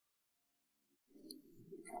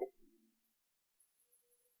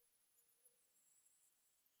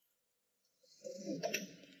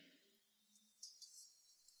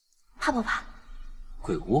怕不怕？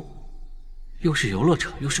鬼屋，又是游乐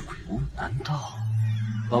场，又是鬼屋，难道……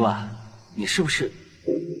婉婉，你是不是……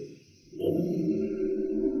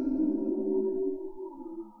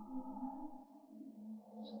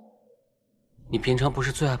你平常不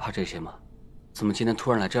是最害怕这些吗？怎么今天突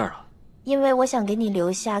然来这儿了？因为我想给你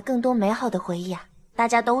留下更多美好的回忆啊！大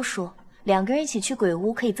家都说2个人一起去鬼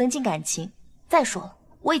屋可以增进感情。再说了，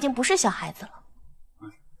我已经不是小孩子了。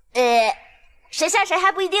谁吓谁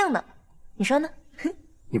还不一定呢，你说呢？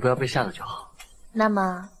你不要被吓到就好。那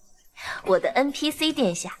么，我的 NPC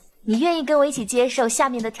殿下，你愿意跟我一起接受下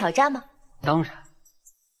面的挑战吗？当然。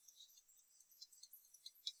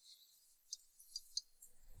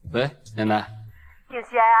喂，奶奶。景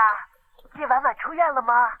轩啊，叶婉婉出院了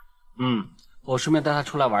吗？我顺便带她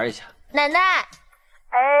出来玩一下。奶奶。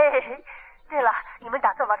哎，对了，你们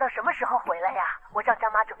打算玩到什么时候回来呀？我让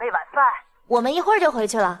张妈准备晚饭。我们一会儿就回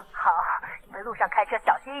去了。好，你们路上开车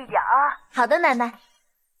小心一点啊。好的，奶奶。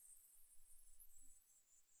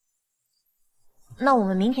那我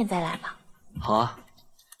们明天再来吧。好啊。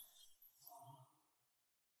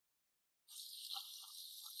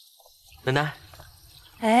奶奶。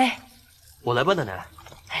哎，我来吧，奶奶。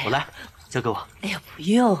我来，交给我。哎呀，不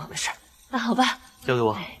用，没事。那好吧，交给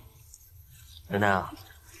我。奶奶啊，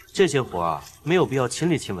这些活啊，没有必要亲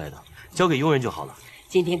力亲为的，交给佣人就好了。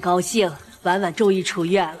今天高兴，婉婉终于出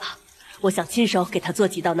院了，我想亲手给她做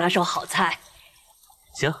几道拿手好菜。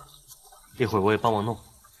行，一会儿我也帮忙弄。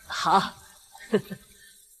好。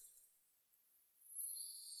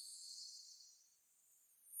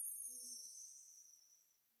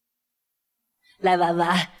来，婉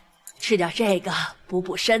婉，吃点这个补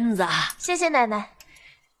补身子。谢谢奶奶。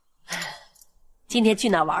今天去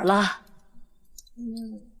哪儿玩了？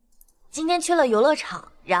今天去了游乐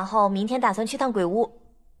场，然后明天打算去趟鬼屋。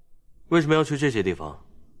为什么要去这些地方？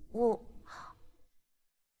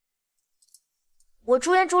我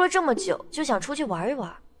住院住了这么久，就想出去玩一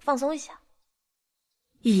玩，放松一下。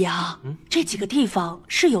易阳，这几个地方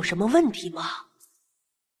是有什么问题吗？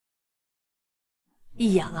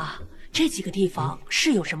易阳啊，这几个地方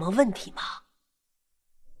是有什么问题吗？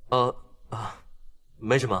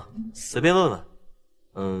没什么，随便问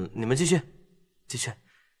问。你们继续。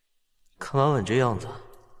看婉婉这样子，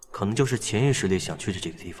可能就是潜意识里想去的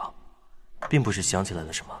这个地方，并不是想起来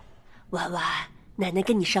了什么。婉婉，奶奶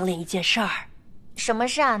跟你商量一件事儿。什么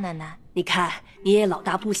事啊，奶奶？你看你也老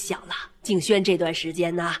大不小了，景轩这段时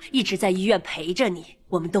间呢，一直在医院陪着你，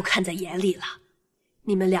我们都看在眼里了。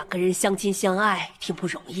你们两个人相亲相爱挺不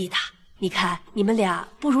容易的，你看你们俩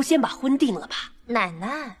不如先把婚定了吧。奶奶，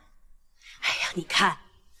哎呀，你看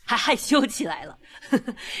还害羞起来了。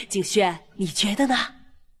景轩，你觉得呢？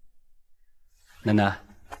奶奶，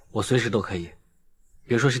我随时都可以，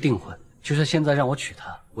别说是订婚，就算现在让我娶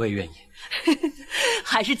她，我也愿意。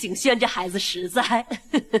还是景轩这孩子实在。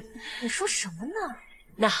你说什么呢？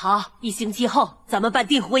那好，1星期后咱们办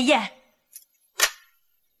订婚宴。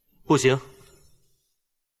不行。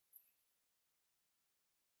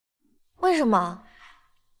为什么？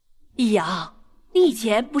易阳，你以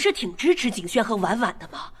前不是挺支持景轩和婉婉的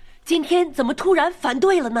吗？今天怎么突然反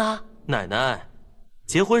对了呢？奶奶，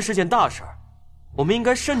结婚是件大事儿，我们应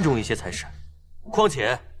该慎重一些才是。况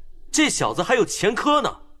且，这小子还有前科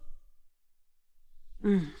呢。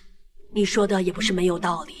你说的也不是没有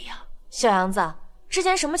道理呀。小杨子，之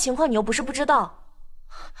前什么情况你又不是不知道。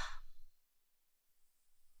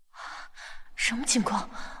什么情况？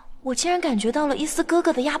我竟然感觉到了一丝哥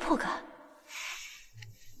哥的压迫感。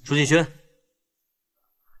朱锦轩，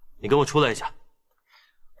你跟我出来一下。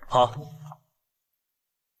好。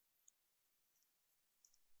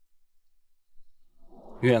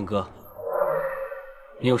岳远哥，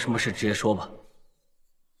你有什么事直接说吧。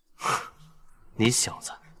你小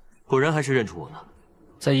子果然还是认出我了。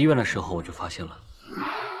在医院的时候我就发现了。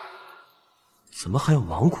怎么还有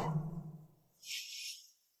芒果？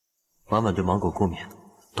婉婉对芒果过敏，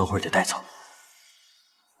等会儿得带走。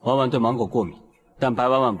婉婉对芒果过敏，但白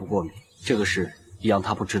婉婉不过敏，这个事易阳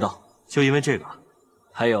他不知道。就因为这个？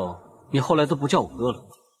还有，你后来都不叫我哥了。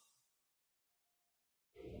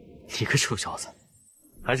你个臭小子，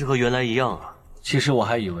还是和原来一样啊！其实我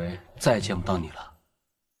还以为再也见不到你了。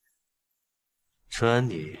陈安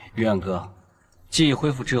迪，岳远哥，记忆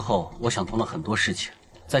恢复之后，我想通了很多事情。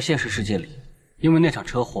在现实世界里，因为那场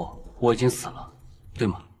车祸，我已经死了，对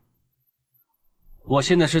吗？我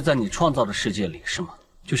现在是在你创造的世界里，是吗？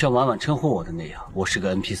就像婉婉称呼我的那样，我是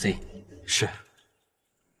个 NPC。是。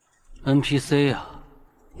NPC 啊，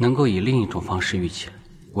能够以另一种方式遇见，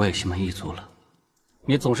我也心满意足了。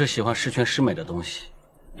你总是喜欢十全十美的东西，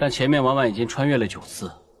但前面婉婉已经穿越了9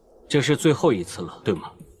次，这是最后一次了，对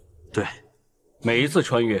吗？对。每一次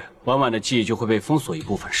穿越，婉婉的记忆就会被封锁一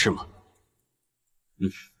部分，是吗？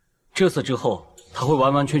这次之后，她会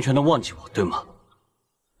完完全全的忘记我，对吗？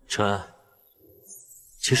陈安，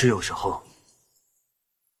其实有时候，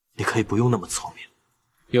你可以不用那么聪明。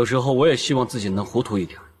有时候我也希望自己能糊涂一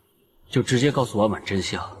点，就直接告诉婉婉真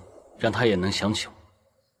相，让她也能想起我。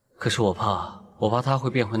可是我怕她会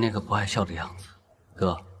变回那个不爱笑的样子。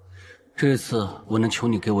哥，这次我能求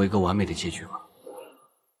你给我一个完美的结局吗？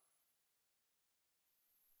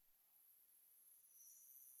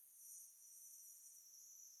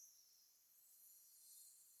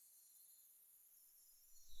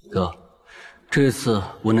这次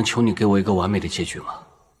我能求你给我一个完美的结局吗？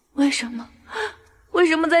为什么？为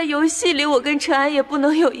什么在游戏里我跟陈安也不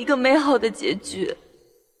能有一个美好的结局？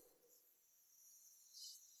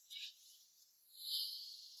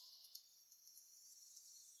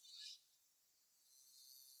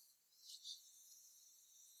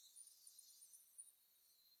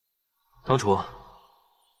堂主，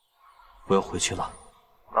我要回去了。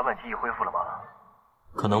婉婉记忆恢复了吗？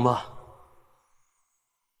可能吧，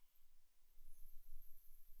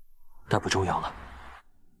但不重要了。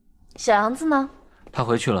小杨子呢？他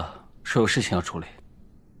回去了，说有事情要处理。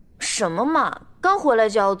什么嘛，刚回来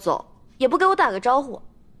就要走，也不给我打个招呼。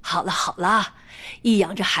好了好了，易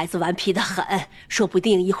阳这孩子顽皮得很，说不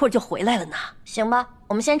定一会儿就回来了呢。行吧，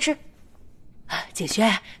我们先吃。景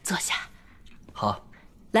轩，坐下。好，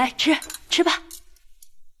来吃吧。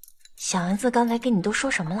小杨子刚才跟你都说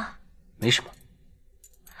什么了？没什么。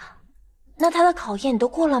那他的考验你都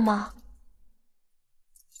过了吗？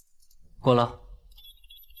过了。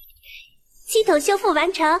系统修复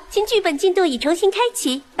完成，新剧本进度已重新开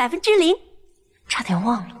启，0%。差点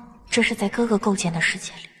忘了，这是在哥哥构建的世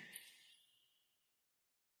界里。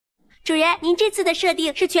主人，您这次的设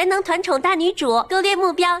定是全能团宠大女主，勾勒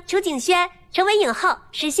目标楚景轩，成为影后，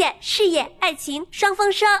实现事业、爱情双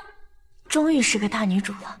丰收。终于是个大女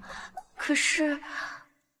主了，可是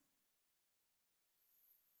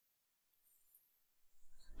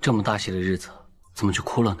这么大喜的日子，怎么就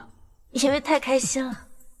哭了呢？因为太开心了。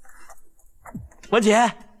婉姐，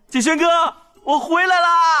景轩哥，我回来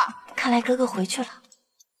啦！看来哥哥回去了。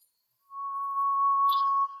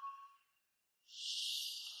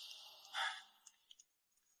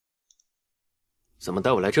怎么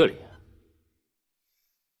带我来这里？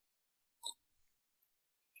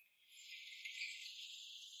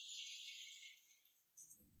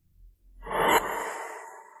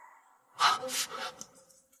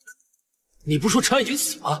你不说陈安已经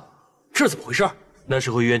死了，这是怎么回事？那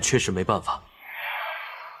时候医院确实没办法。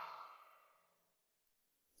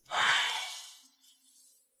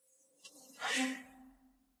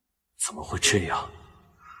怎么会这样？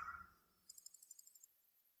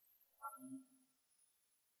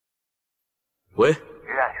喂，预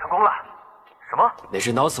案成功了。什么？那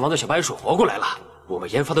只脑死亡的小白鼠活过来了，我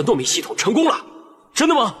们研发的糯米系统成功了。真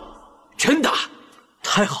的吗？真的。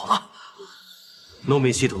太好了！糯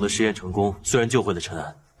米系统的实验成功，虽然救回了陈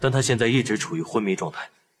安，但他现在一直处于昏迷状态。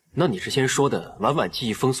那你之前说的婉婉记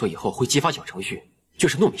忆封锁以后会激发小程序，就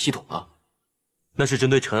是糯米系统啊？那是针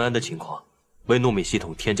对陈安的情况，为糯米系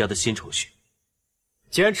统添加的新程序。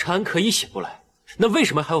既然陈安可以醒过来，那为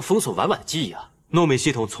什么还要封锁婉婉的记忆啊？糯米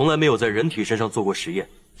系统从来没有在人体身上做过实验，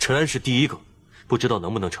陈安是第一个，不知道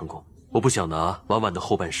能不能成功。我不想拿婉婉的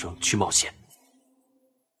后半生去冒险。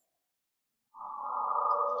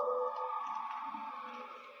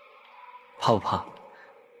怕不怕？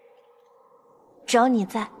只要你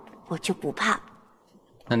在，我就不怕。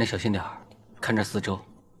那你小心点儿，看着四周，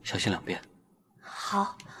小心两边。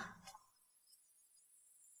好。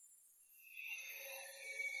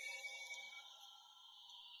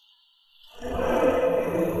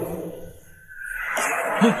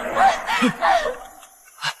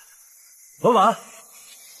婉婉，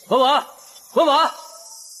婉婉，婉婉，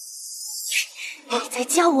你在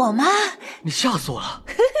叫我吗？你吓死我了！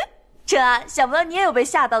这想不到你也有被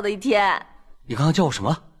吓到的一天。你刚刚叫我什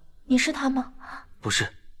么？你是他吗？不是，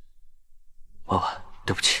婉婉，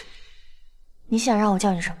对不起。你想让我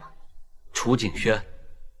叫你什么？楚景轩。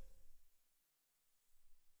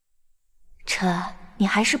陈，你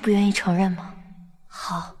还是不愿意承认吗？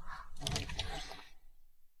好。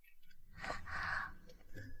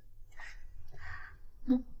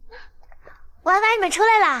婉婉，你们出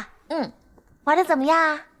来啦？玩的怎么样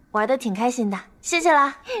啊？玩的挺开心的，谢谢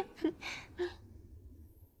啦。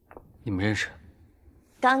你们认识？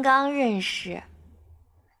刚刚认识。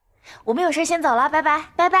我们有事先走了，拜拜，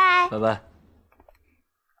拜拜，拜拜。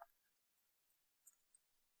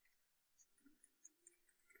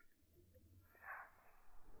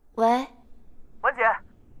喂，婉姐，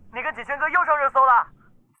你跟景轩哥又上热搜了。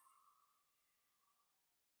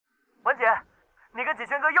婉姐，你跟景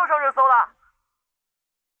轩哥又上热搜了。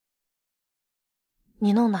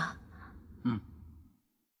你弄的？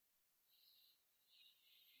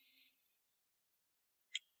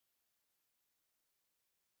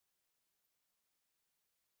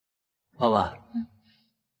婉婉，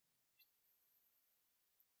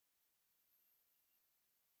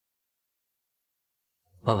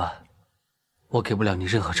婉婉，我给不了你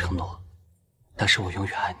任何承诺，但是我永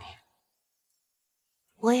远爱你。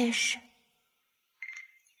我也是。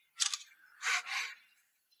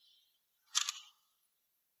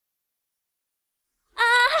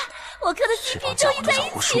我我磕的 CP 终于在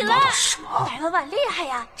一起了。白婉婉厉害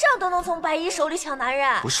呀，这样都能从白衣手里抢男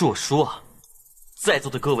人。不是我说，在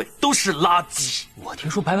座的各位都是垃圾。我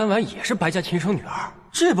听说白婉婉也是白家亲生女儿，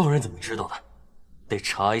这帮人怎么知道的？得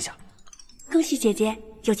查一下。恭喜姐姐，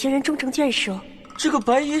有情人终成眷属。这个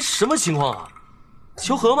白衣什么情况啊？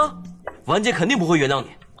求和吗？婉姐肯定不会原谅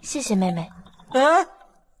你。谢谢妹妹。哎，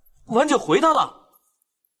婉姐回他了。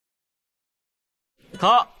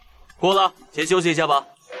他过了，先休息一下吧。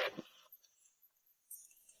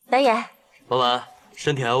导演，婉婉，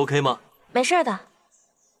身体还 OK 吗？没事的。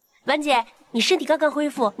婉姐，你身体刚刚恢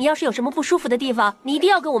复，你要是有什么不舒服的地方，你一定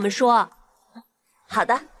要跟我们说。好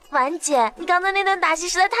的。婉姐，你刚才那段打戏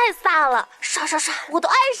实在太飒了，刷刷刷，我都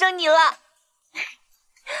爱上你了。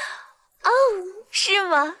哦，是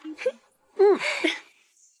吗？嗯。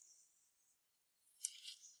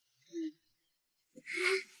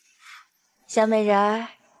小美人儿，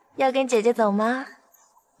要跟姐姐走吗？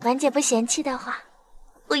婉姐不嫌弃的话，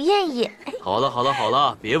我愿意。好了好了好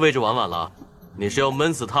了，别围着婉婉了。你是要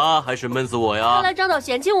闷死她还是闷死我呀？看来张导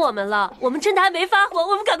嫌弃我们了，我们趁他还没发火，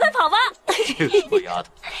我们赶快跑吧。这个臭丫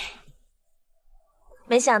头。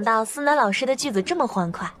没想到思南老师的剧组这么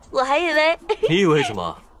欢快，我还以为……你以为什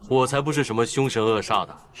么？我才不是什么凶神恶煞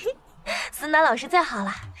的。思南老师最好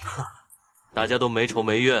了。大家都没仇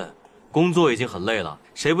没怨，工作已经很累了，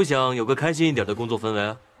谁不想有个开心一点的工作氛围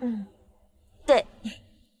啊？嗯，对。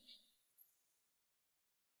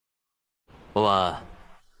婉婉，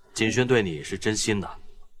锦轩对你是真心的。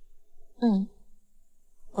嗯，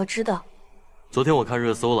我知道。昨天我看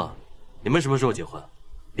热搜了，你们什么时候结婚？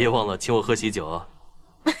别忘了请我喝喜酒啊！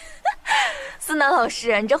思南老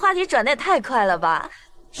师，你这话题转得也太快了吧！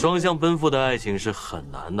双向奔赴的爱情是很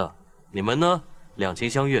难的，你们呢，两情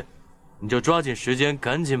相悦，你就抓紧时间，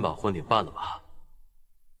赶紧把婚礼办了吧。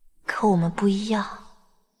可我们不一样。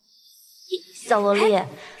小萝莉，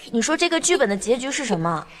你说这个剧本的结局是什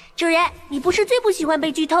么？主人，你不是最不喜欢被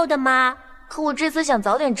剧透的吗？可我这次想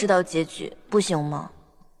早点知道结局，不行吗？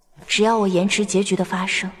只要我延迟结局的发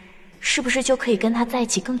生，是不是就可以跟他在一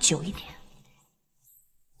起更久一点？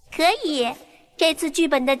可以。这次剧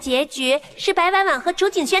本的结局是白婉婉和楚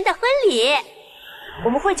景轩的婚礼。我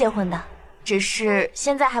们会结婚的，只是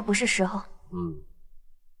现在还不是时候。嗯。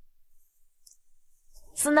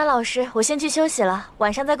思南老师，我先去休息了，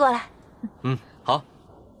晚上再过来。嗯，好。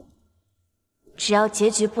只要结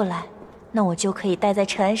局不来，那我就可以待在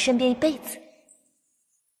陈安身边一辈子。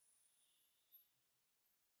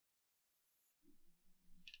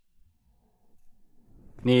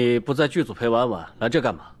你不在剧组陪婉婉，来这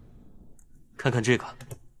干嘛？看看这个，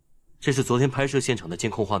这是昨天拍摄现场的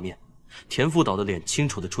监控画面，田副导的脸清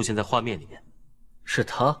楚地出现在画面里面。是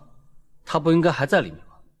他？他不应该还在里面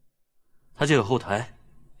吗？他就有后台，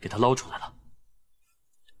给他捞出来了。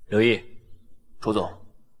刘毅，楚总，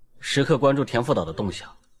时刻关注田副导的动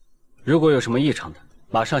向，如果有什么异常的，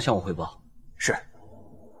马上向我汇报。是。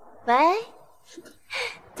喂，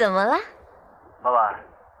怎么了？婉婉，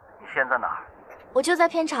你现在哪儿？我就在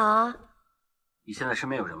片场啊。你现在身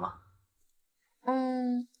边有人吗？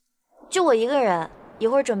就我一个人，一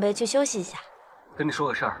会儿准备去休息一下。跟你说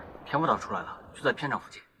个事儿，田副导出来了，就在片场附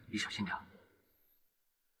近，你小心点。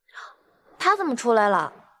他怎么出来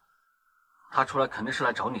了？他出来肯定是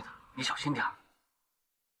来找你的，你小心点。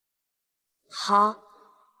好。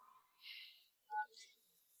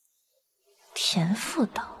田副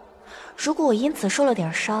导，如果我因此受了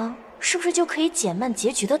点伤，是不是就可以减慢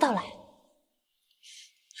结局的到来？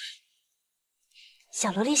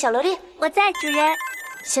小萝莉，小萝莉，我在，主人。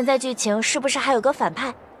现在剧情是不是还有个反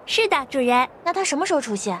派？是的，主人。那他什么时候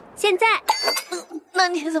出现？现在。那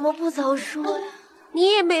你怎么不早说呀？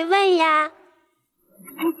你也没问呀。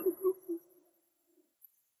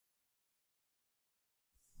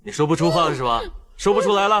你说不出话了是吧？说不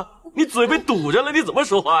出来了？你嘴被堵着了，你怎么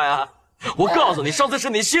说话呀？我告诉你，上次是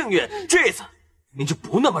你幸运，这次你就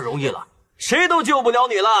不那么容易了，谁都救不了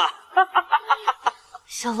你了。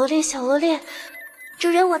小萝莉，小萝莉，主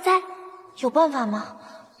人我在。有办法吗？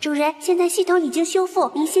主人，现在系统已经修复，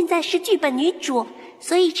您现在是剧本女主，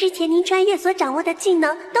所以之前您穿越所掌握的技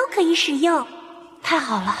能都可以使用。太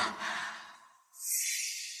好了。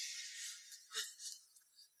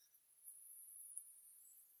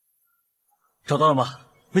找到了吗？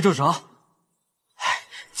没找着。唉，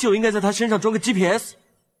就应该在他身上装个 GPS。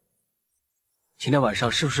今天晚上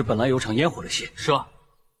是不是本来有场烟火的戏？是啊。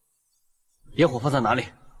烟火放在哪里？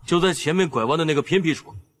就在前面拐弯的那个偏僻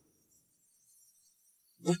处。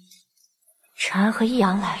陈安和易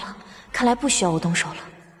阳来了，看来不需要我动手了。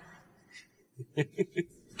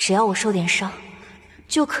只要我受点伤，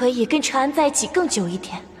就可以跟陈安在一起更久一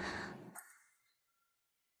点。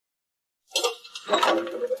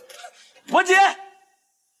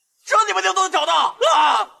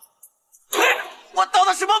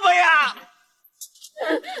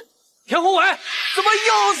么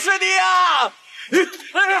又是你啊？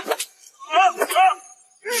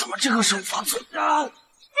怎么这个时候发作？志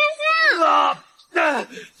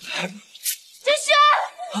轩，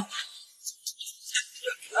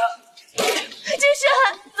志轩，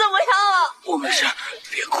怎么样啊？我没事，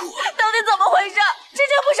别哭。到底怎么回事？之前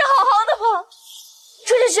不是好好的吗？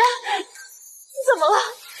楚志轩，你怎么了？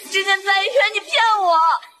之前在医院你骗我。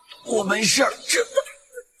我没事，志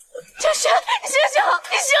轩，醒醒，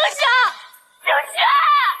你醒醒！志轩。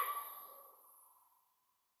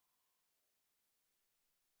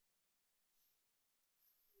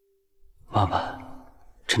婉婉，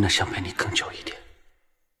真的想陪你更久一点。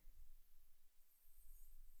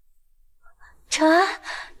陈安，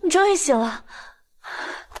你终于醒了，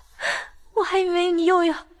我还以为你又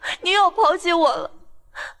要抛弃我了。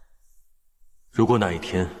如果哪一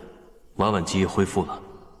天婉婉记忆恢复了，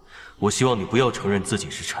我希望你不要承认自己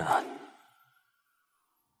是陈安。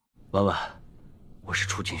婉婉，我是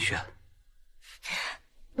楚景轩。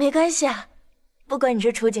没关系啊，不管你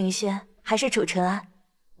是楚景轩还是楚陈安，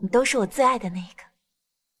你都是我最爱的那个。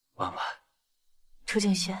婉婉，楚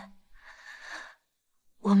景轩，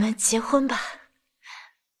我们结婚吧。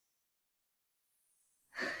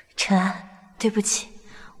陈安，对不起，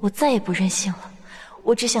我再也不任性了，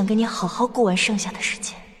我只想跟你好好过完剩下的时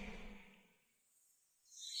间。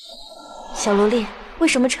小萝莉，为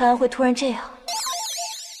什么陈安会突然这样？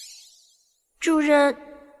主人，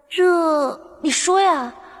你说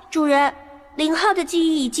呀。主人，0号的记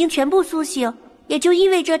忆已经全部苏醒，也就意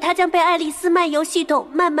味着他将被爱丽丝漫游系统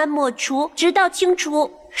慢慢抹除，直到清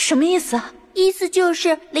除。什么意思啊？意思就是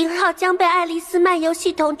0号将被爱丽丝漫游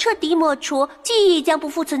系统彻底抹除，记忆将不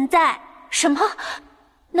复存在。什么？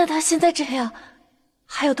那他现在这样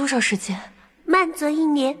还有多少时间？慢则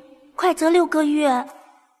1年，快则6个月。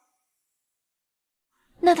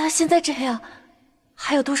那他现在这样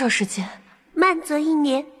还有多少时间？慢则1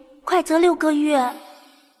年，快则6个月。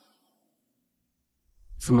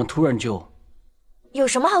怎么突然就……有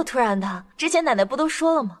什么好突然的？之前奶奶不都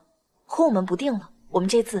说了吗？婚我们不定了，我们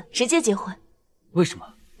这次直接结婚。为什么？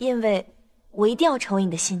因为我一定要成为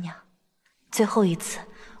你的新娘，最后一次，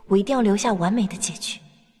我一定要留下完美的结局。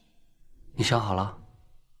你想好了？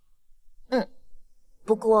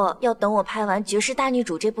不过要等我拍完《绝世大女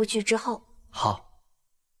主》这部剧之后。好，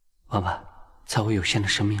婉婉，在我有限的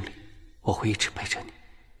生命里，我会一直陪着你。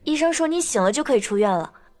医生说你醒了就可以出院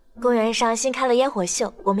了。公园上新开了烟火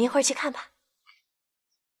秀，我们一会儿去看吧。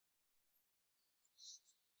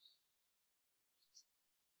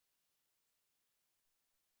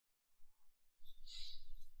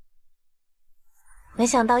没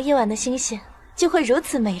想到夜晚的星星就会如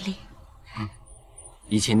此美丽。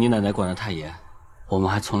以前你奶奶管得太严，我们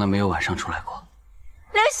还从来没有晚上出来过。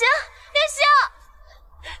流星，流星！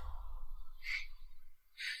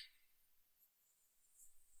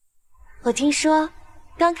我听说，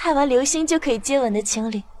刚看完流星就可以接吻的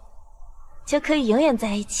情侣，就可以永远在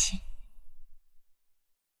一起。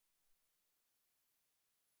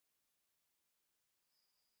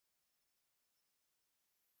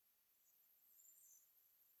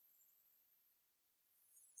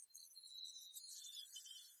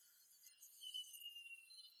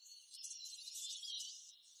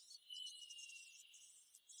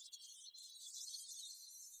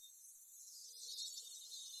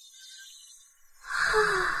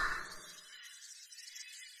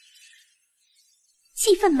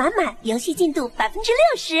气氛满满，游戏进度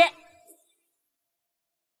60%。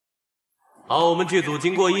好，我们剧组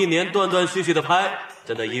经过1年断断续续的拍，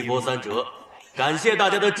真的一波3折，感谢大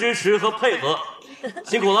家的支持和配合，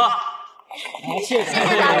辛苦了。谢谢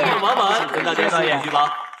导演。婉婉跟大家说几句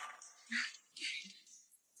吧。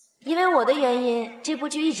因为我的原因，这部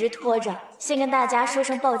剧一直拖着，先跟大家说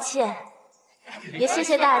声抱歉，也谢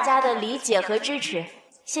谢大家的理解和支持，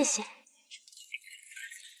谢谢。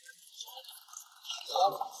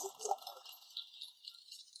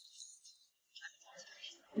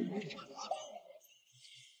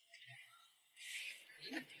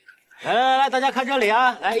来，大家看这里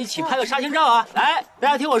啊！来，一起拍个杀青照啊！来，大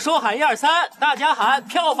家听我说，喊1、2、3，大家喊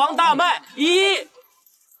票房大卖！1、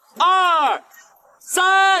2、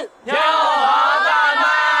3，票房大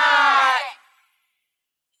卖！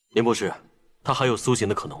林博士，他还有苏醒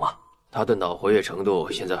的可能吗？他的脑活跃程度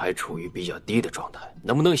现在还处于比较低的状态，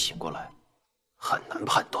能不能醒过来，很难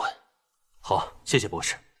判断。好，谢谢博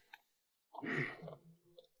士。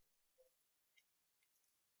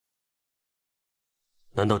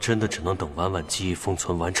难道真的只能等婉婉记忆封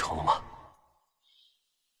存完成了吗？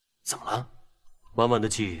怎么了？婉婉的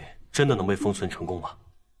记忆真的能被封存成功吗？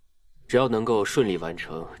只要能够顺利完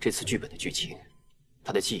成这次剧本的剧情，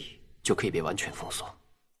她的记忆就可以被完全封锁。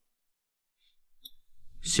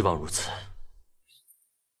希望如此。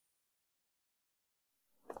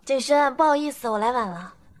景轩，不好意思，我来晚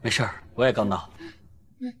了。没事儿，我也刚到。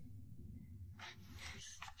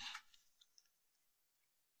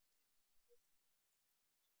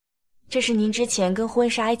这是您之前跟婚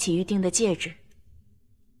纱一起预定的戒指。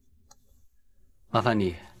麻烦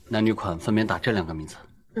你男女款分别打这2个名字。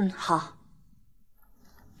好。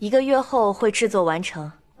1个月后会制作完成，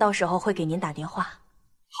到时候会给您打电话。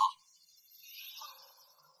好。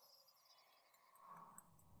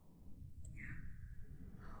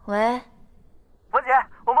喂，文姐，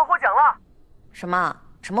我们获奖了！什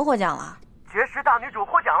么获奖了？绝世大女主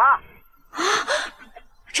获奖了！啊，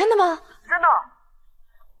真的吗？真的。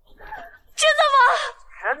真的吗？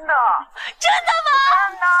真的。真的吗？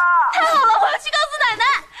真的。太好了，我要去告诉奶奶！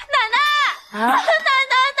奶奶，奶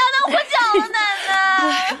奶获奖了！奶奶。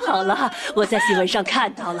好了，我在新闻上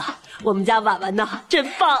看到了，我们家婉婉呐，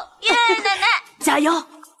真棒！耶，奶奶，加油！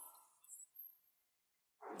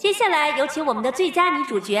接下来有请我们的最佳女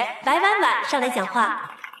主角白婉婉上来讲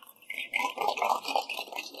话。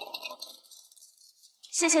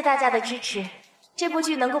谢谢大家的支持，这部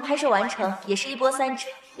剧能够拍摄完成，也是一波三折，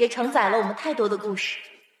也承载了我们太多的故事。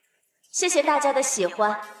谢谢大家的喜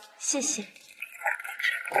欢，谢谢。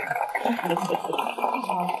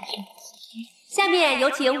下面有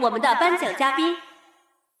请我们的颁奖嘉宾。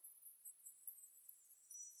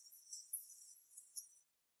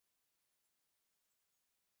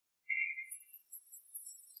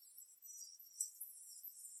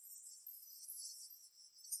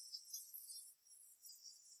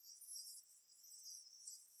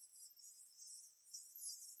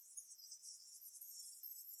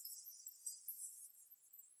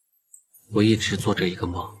我一直做着一个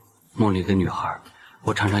梦，梦里一个女孩，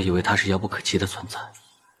我常常以为她是遥不可及的存在。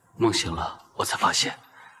梦醒了，我才发现，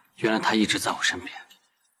原来她一直在我身边。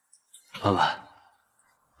婉婉，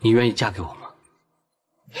你愿意嫁给我吗？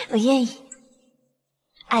我愿意。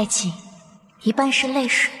爱情，一半是泪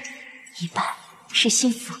水，一半是幸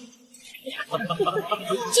福。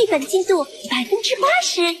剧本进度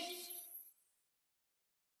80%。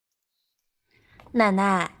奶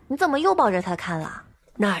奶，你怎么又抱着它看了？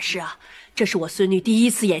那是啊，这是我孙女第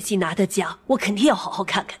1次演戏拿的奖，我肯定要好好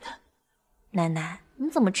看看她。奶奶，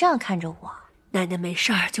你怎么这样看着我？奶奶没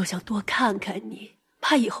事儿就想多看看你，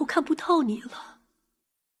怕以后看不到你了。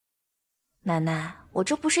奶奶，我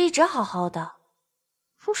这不是一直好好的，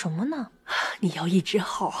说什么呢？你要一直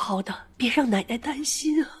好好的，别让奶奶担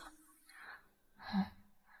心啊。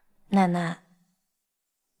奶奶，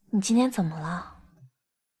你今天怎么了？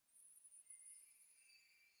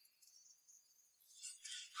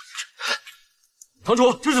堂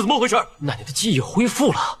主，这是怎么回事？奶奶的记忆恢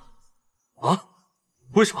复了。啊？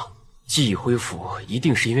为什么？记忆恢复一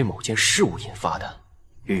定是因为某件事物引发的。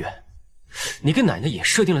月月，你跟奶奶也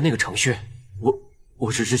设定了那个程序。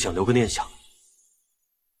我只是想留个念想。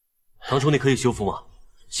堂主，你可以修复吗？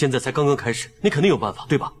现在才刚刚开始，你肯定有办法，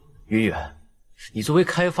对吧？月月，你作为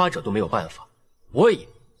开发者都没有办法，我也。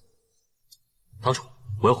堂主，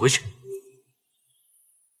我要回去。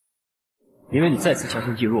因为你再次强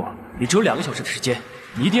行进入，你只有2个小时的时间，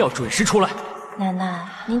你一定要准时出来。奶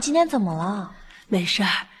奶，您今天怎么了？没事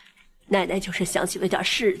儿，奶奶就是想起了点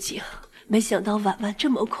事情，没想到婉婉这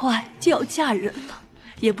么快就要嫁人了，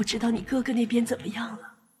也不知道你哥哥那边怎么样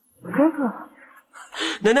了。哥哥，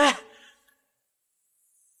奶奶，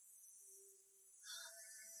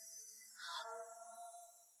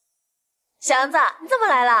小杨子，你怎么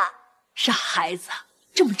来了？傻孩子，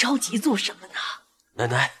这么着急做什么呢？奶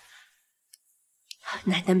奶。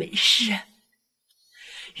奶奶没事，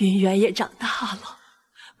云媛也长大了，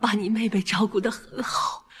把你妹妹照顾得很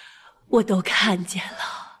好，我都看见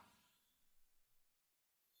了。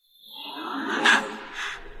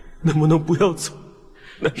能不能不要走？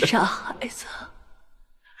奶奶，傻孩子，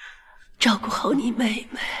照顾好你妹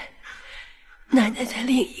妹，奶奶在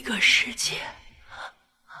另一个世界，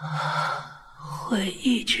会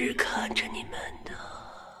一直看着你们的。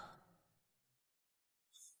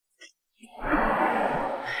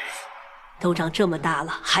都长这么大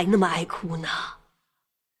了，还那么爱哭呢。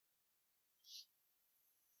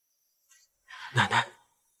奶奶，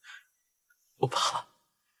我怕。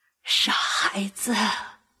傻孩子，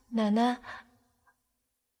奶奶，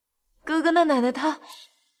哥哥的奶奶她……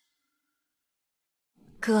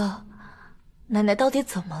哥，奶奶到底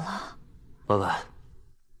怎么了？婉婉，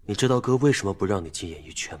你知道哥为什么不让你进演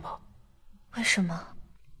艺圈吗？为什么？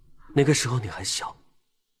那个时候你还小，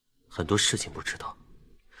很多事情不知道。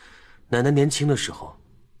奶奶年轻的时候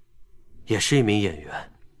也是一名演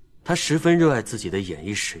员，她十分热爱自己的演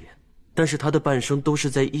艺事业，但是她的半生都是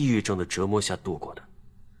在抑郁症的折磨下度过的。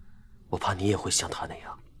我怕你也会像他那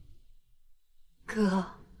样。哥，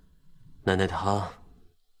奶奶她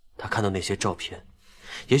看到那些照片，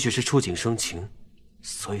也许是触景生情，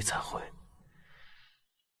所以才会。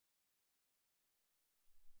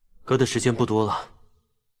哥的时间不多了，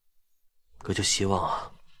哥就希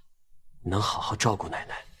望你能好好照顾奶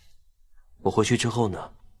奶。我回去之后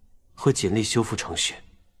呢，会尽力修复程序。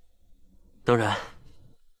当然，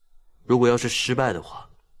如果要是失败的话，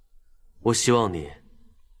我希望你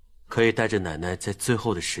可以带着奶奶在最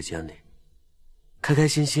后的时间里，开开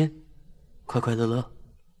心心，快快乐乐，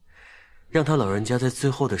让她老人家在最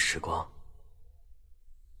后的时光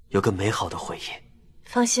有个美好的回忆。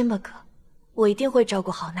放心吧，哥，我一定会照顾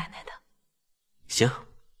好奶奶的。行。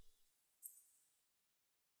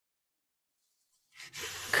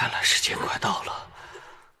看来时间快到了。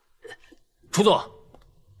楚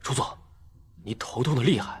总，你头痛的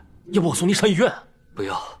厉害，要不我送你上医院？不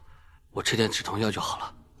要，我吃点止痛药就好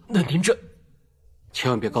了。那您这……千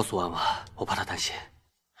万别告诉婉婉，我怕她担心。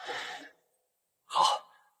好。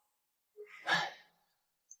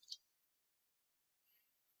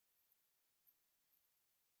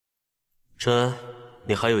陈安，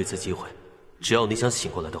你还有一次机会，只要你想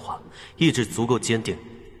醒过来的话，意志足够坚定，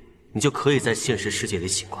你就可以在现实世界里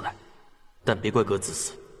醒过来。但别怪哥自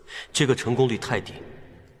私，这个成功率太低，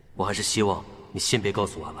我还是希望你先别告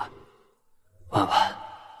诉婉婉。婉婉，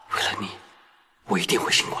为了你，我一定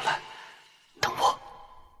会醒过来。等我。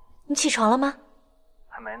你起床了吗？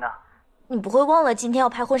还没呢。你不会忘了今天要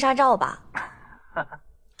拍婚纱照吧？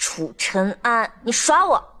楚晨安，你耍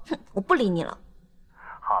我！哼，我不理你了。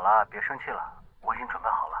好了，别生气了，我已经准备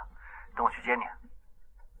好了，等我去接你。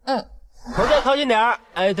头再靠近点儿，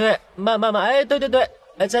哎，对，慢，哎，对，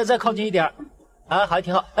哎，再靠近一点，啊，还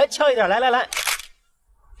挺好，哎，翘一点，来，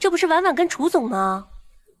这不是婉婉跟楚总吗？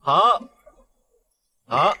好，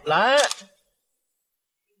来，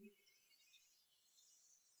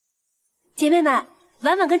姐妹们，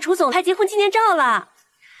婉婉跟楚总拍结婚纪念照了。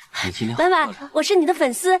你今天婉婉，我是你的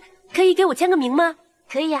粉丝，可以给我签个名吗？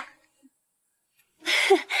可以呀。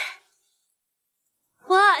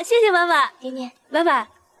哇，谢谢婉婉，给你。婉婉，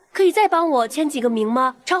可以再帮我签几个名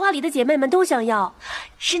吗？超话里的姐妹们都想要。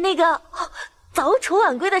是那个早楚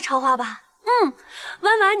晚归的超话吧？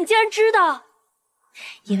婉婉，你竟然知道？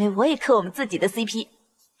因为我也磕我们自己的 CP。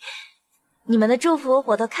你们的祝福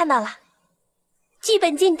我都看到了。剧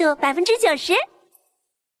本进度90%。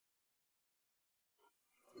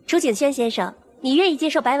楚景轩先生，你愿意接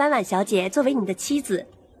受白婉婉小姐作为你的妻子？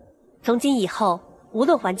从今以后，无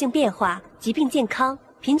论环境变化、疾病健康、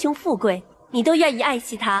贫穷富贵，你都愿意爱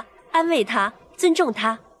惜她、安慰她、尊重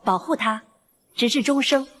她、保护她，直至终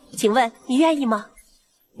生。请问你愿意吗？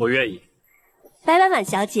我愿意。白婉婉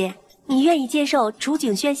小姐，你愿意接受楚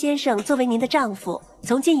景轩先生作为您的丈夫？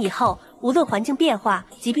从今以后，无论环境变化、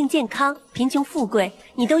疾病健康、贫穷富贵，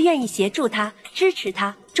你都愿意协助他、支持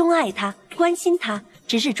他、钟爱他、关心他，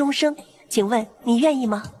直至终生。请问你愿意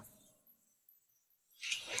吗？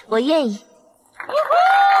我愿意。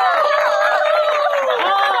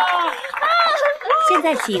现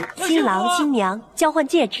在请新郎新娘交换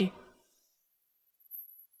戒指。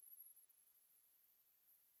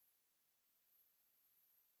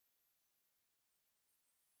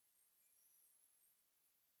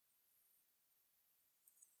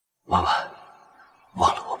婉婉，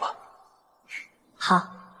忘了我吧。好，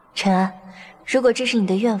陈安，如果这是你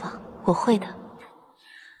的愿望，我会的。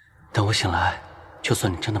等我醒来，就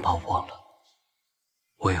算你真的把我忘了，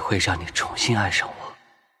我也会让你重新爱上我。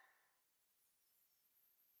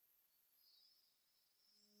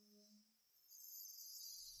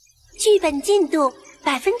剧本进度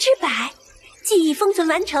100%，记忆封存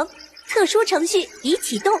完成，特殊程序已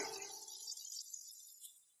启动。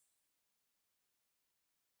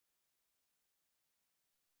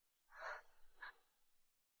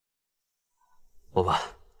我吧。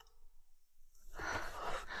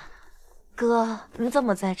哥，你怎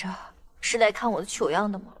么在这儿？是来看我的糗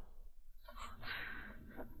样的吗？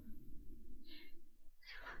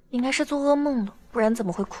应该是做噩梦了，不然怎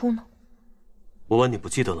么会哭呢？我问你不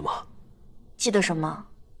记得了吗？记得什么？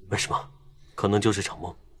没什么，可能就是场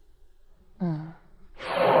梦。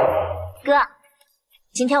哥，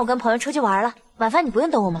今天我跟朋友出去玩了，晚饭你不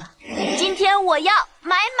用等我们了。今天我要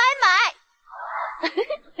买！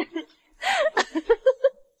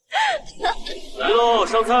来喽，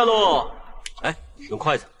上菜喽！哎，用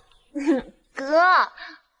筷子。哥，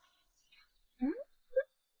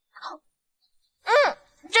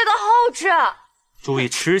这个好好吃。注意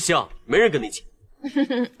吃相，没人跟你挤。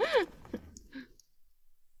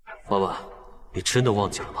婉婉，你真的忘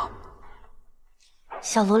记了吗？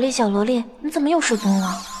小萝莉，你怎么又失踪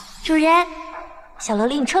了？主人，小萝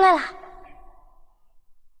莉，你出来啦！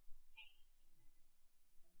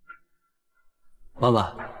婉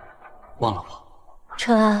婉，忘了我。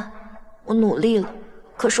陈安，我努力了，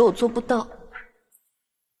可是我做不到。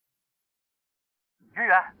云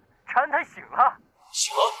远，陈安他醒了。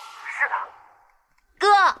醒了？是的。哥，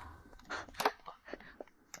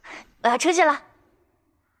我要出去了。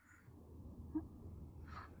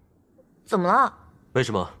怎么了？没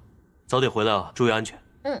什么，早点回来啊，注意安全。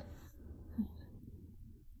嗯。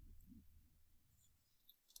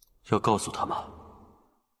要告诉他吗？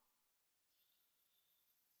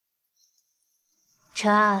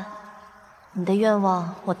陈安，你的愿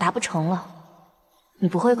望我达不成了，你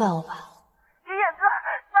不会怪我吧？云远哥，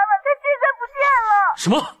婉婉她现在不见了。什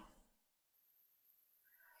么？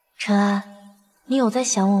陈安，你有在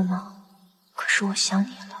想我吗？可是我想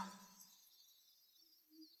你了。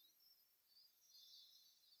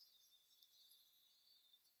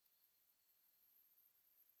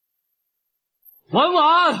婉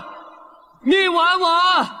婉，你婉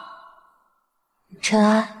婉，陈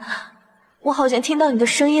安，我好像听到你的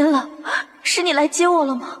声音了，是你来接我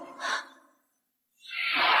了吗？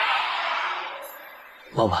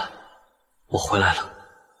婉婉，我回来了。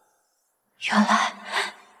原来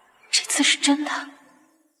这次是真的。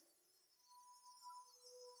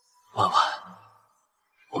婉婉，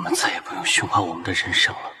我们再也不用驯化我们的人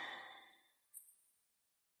生了。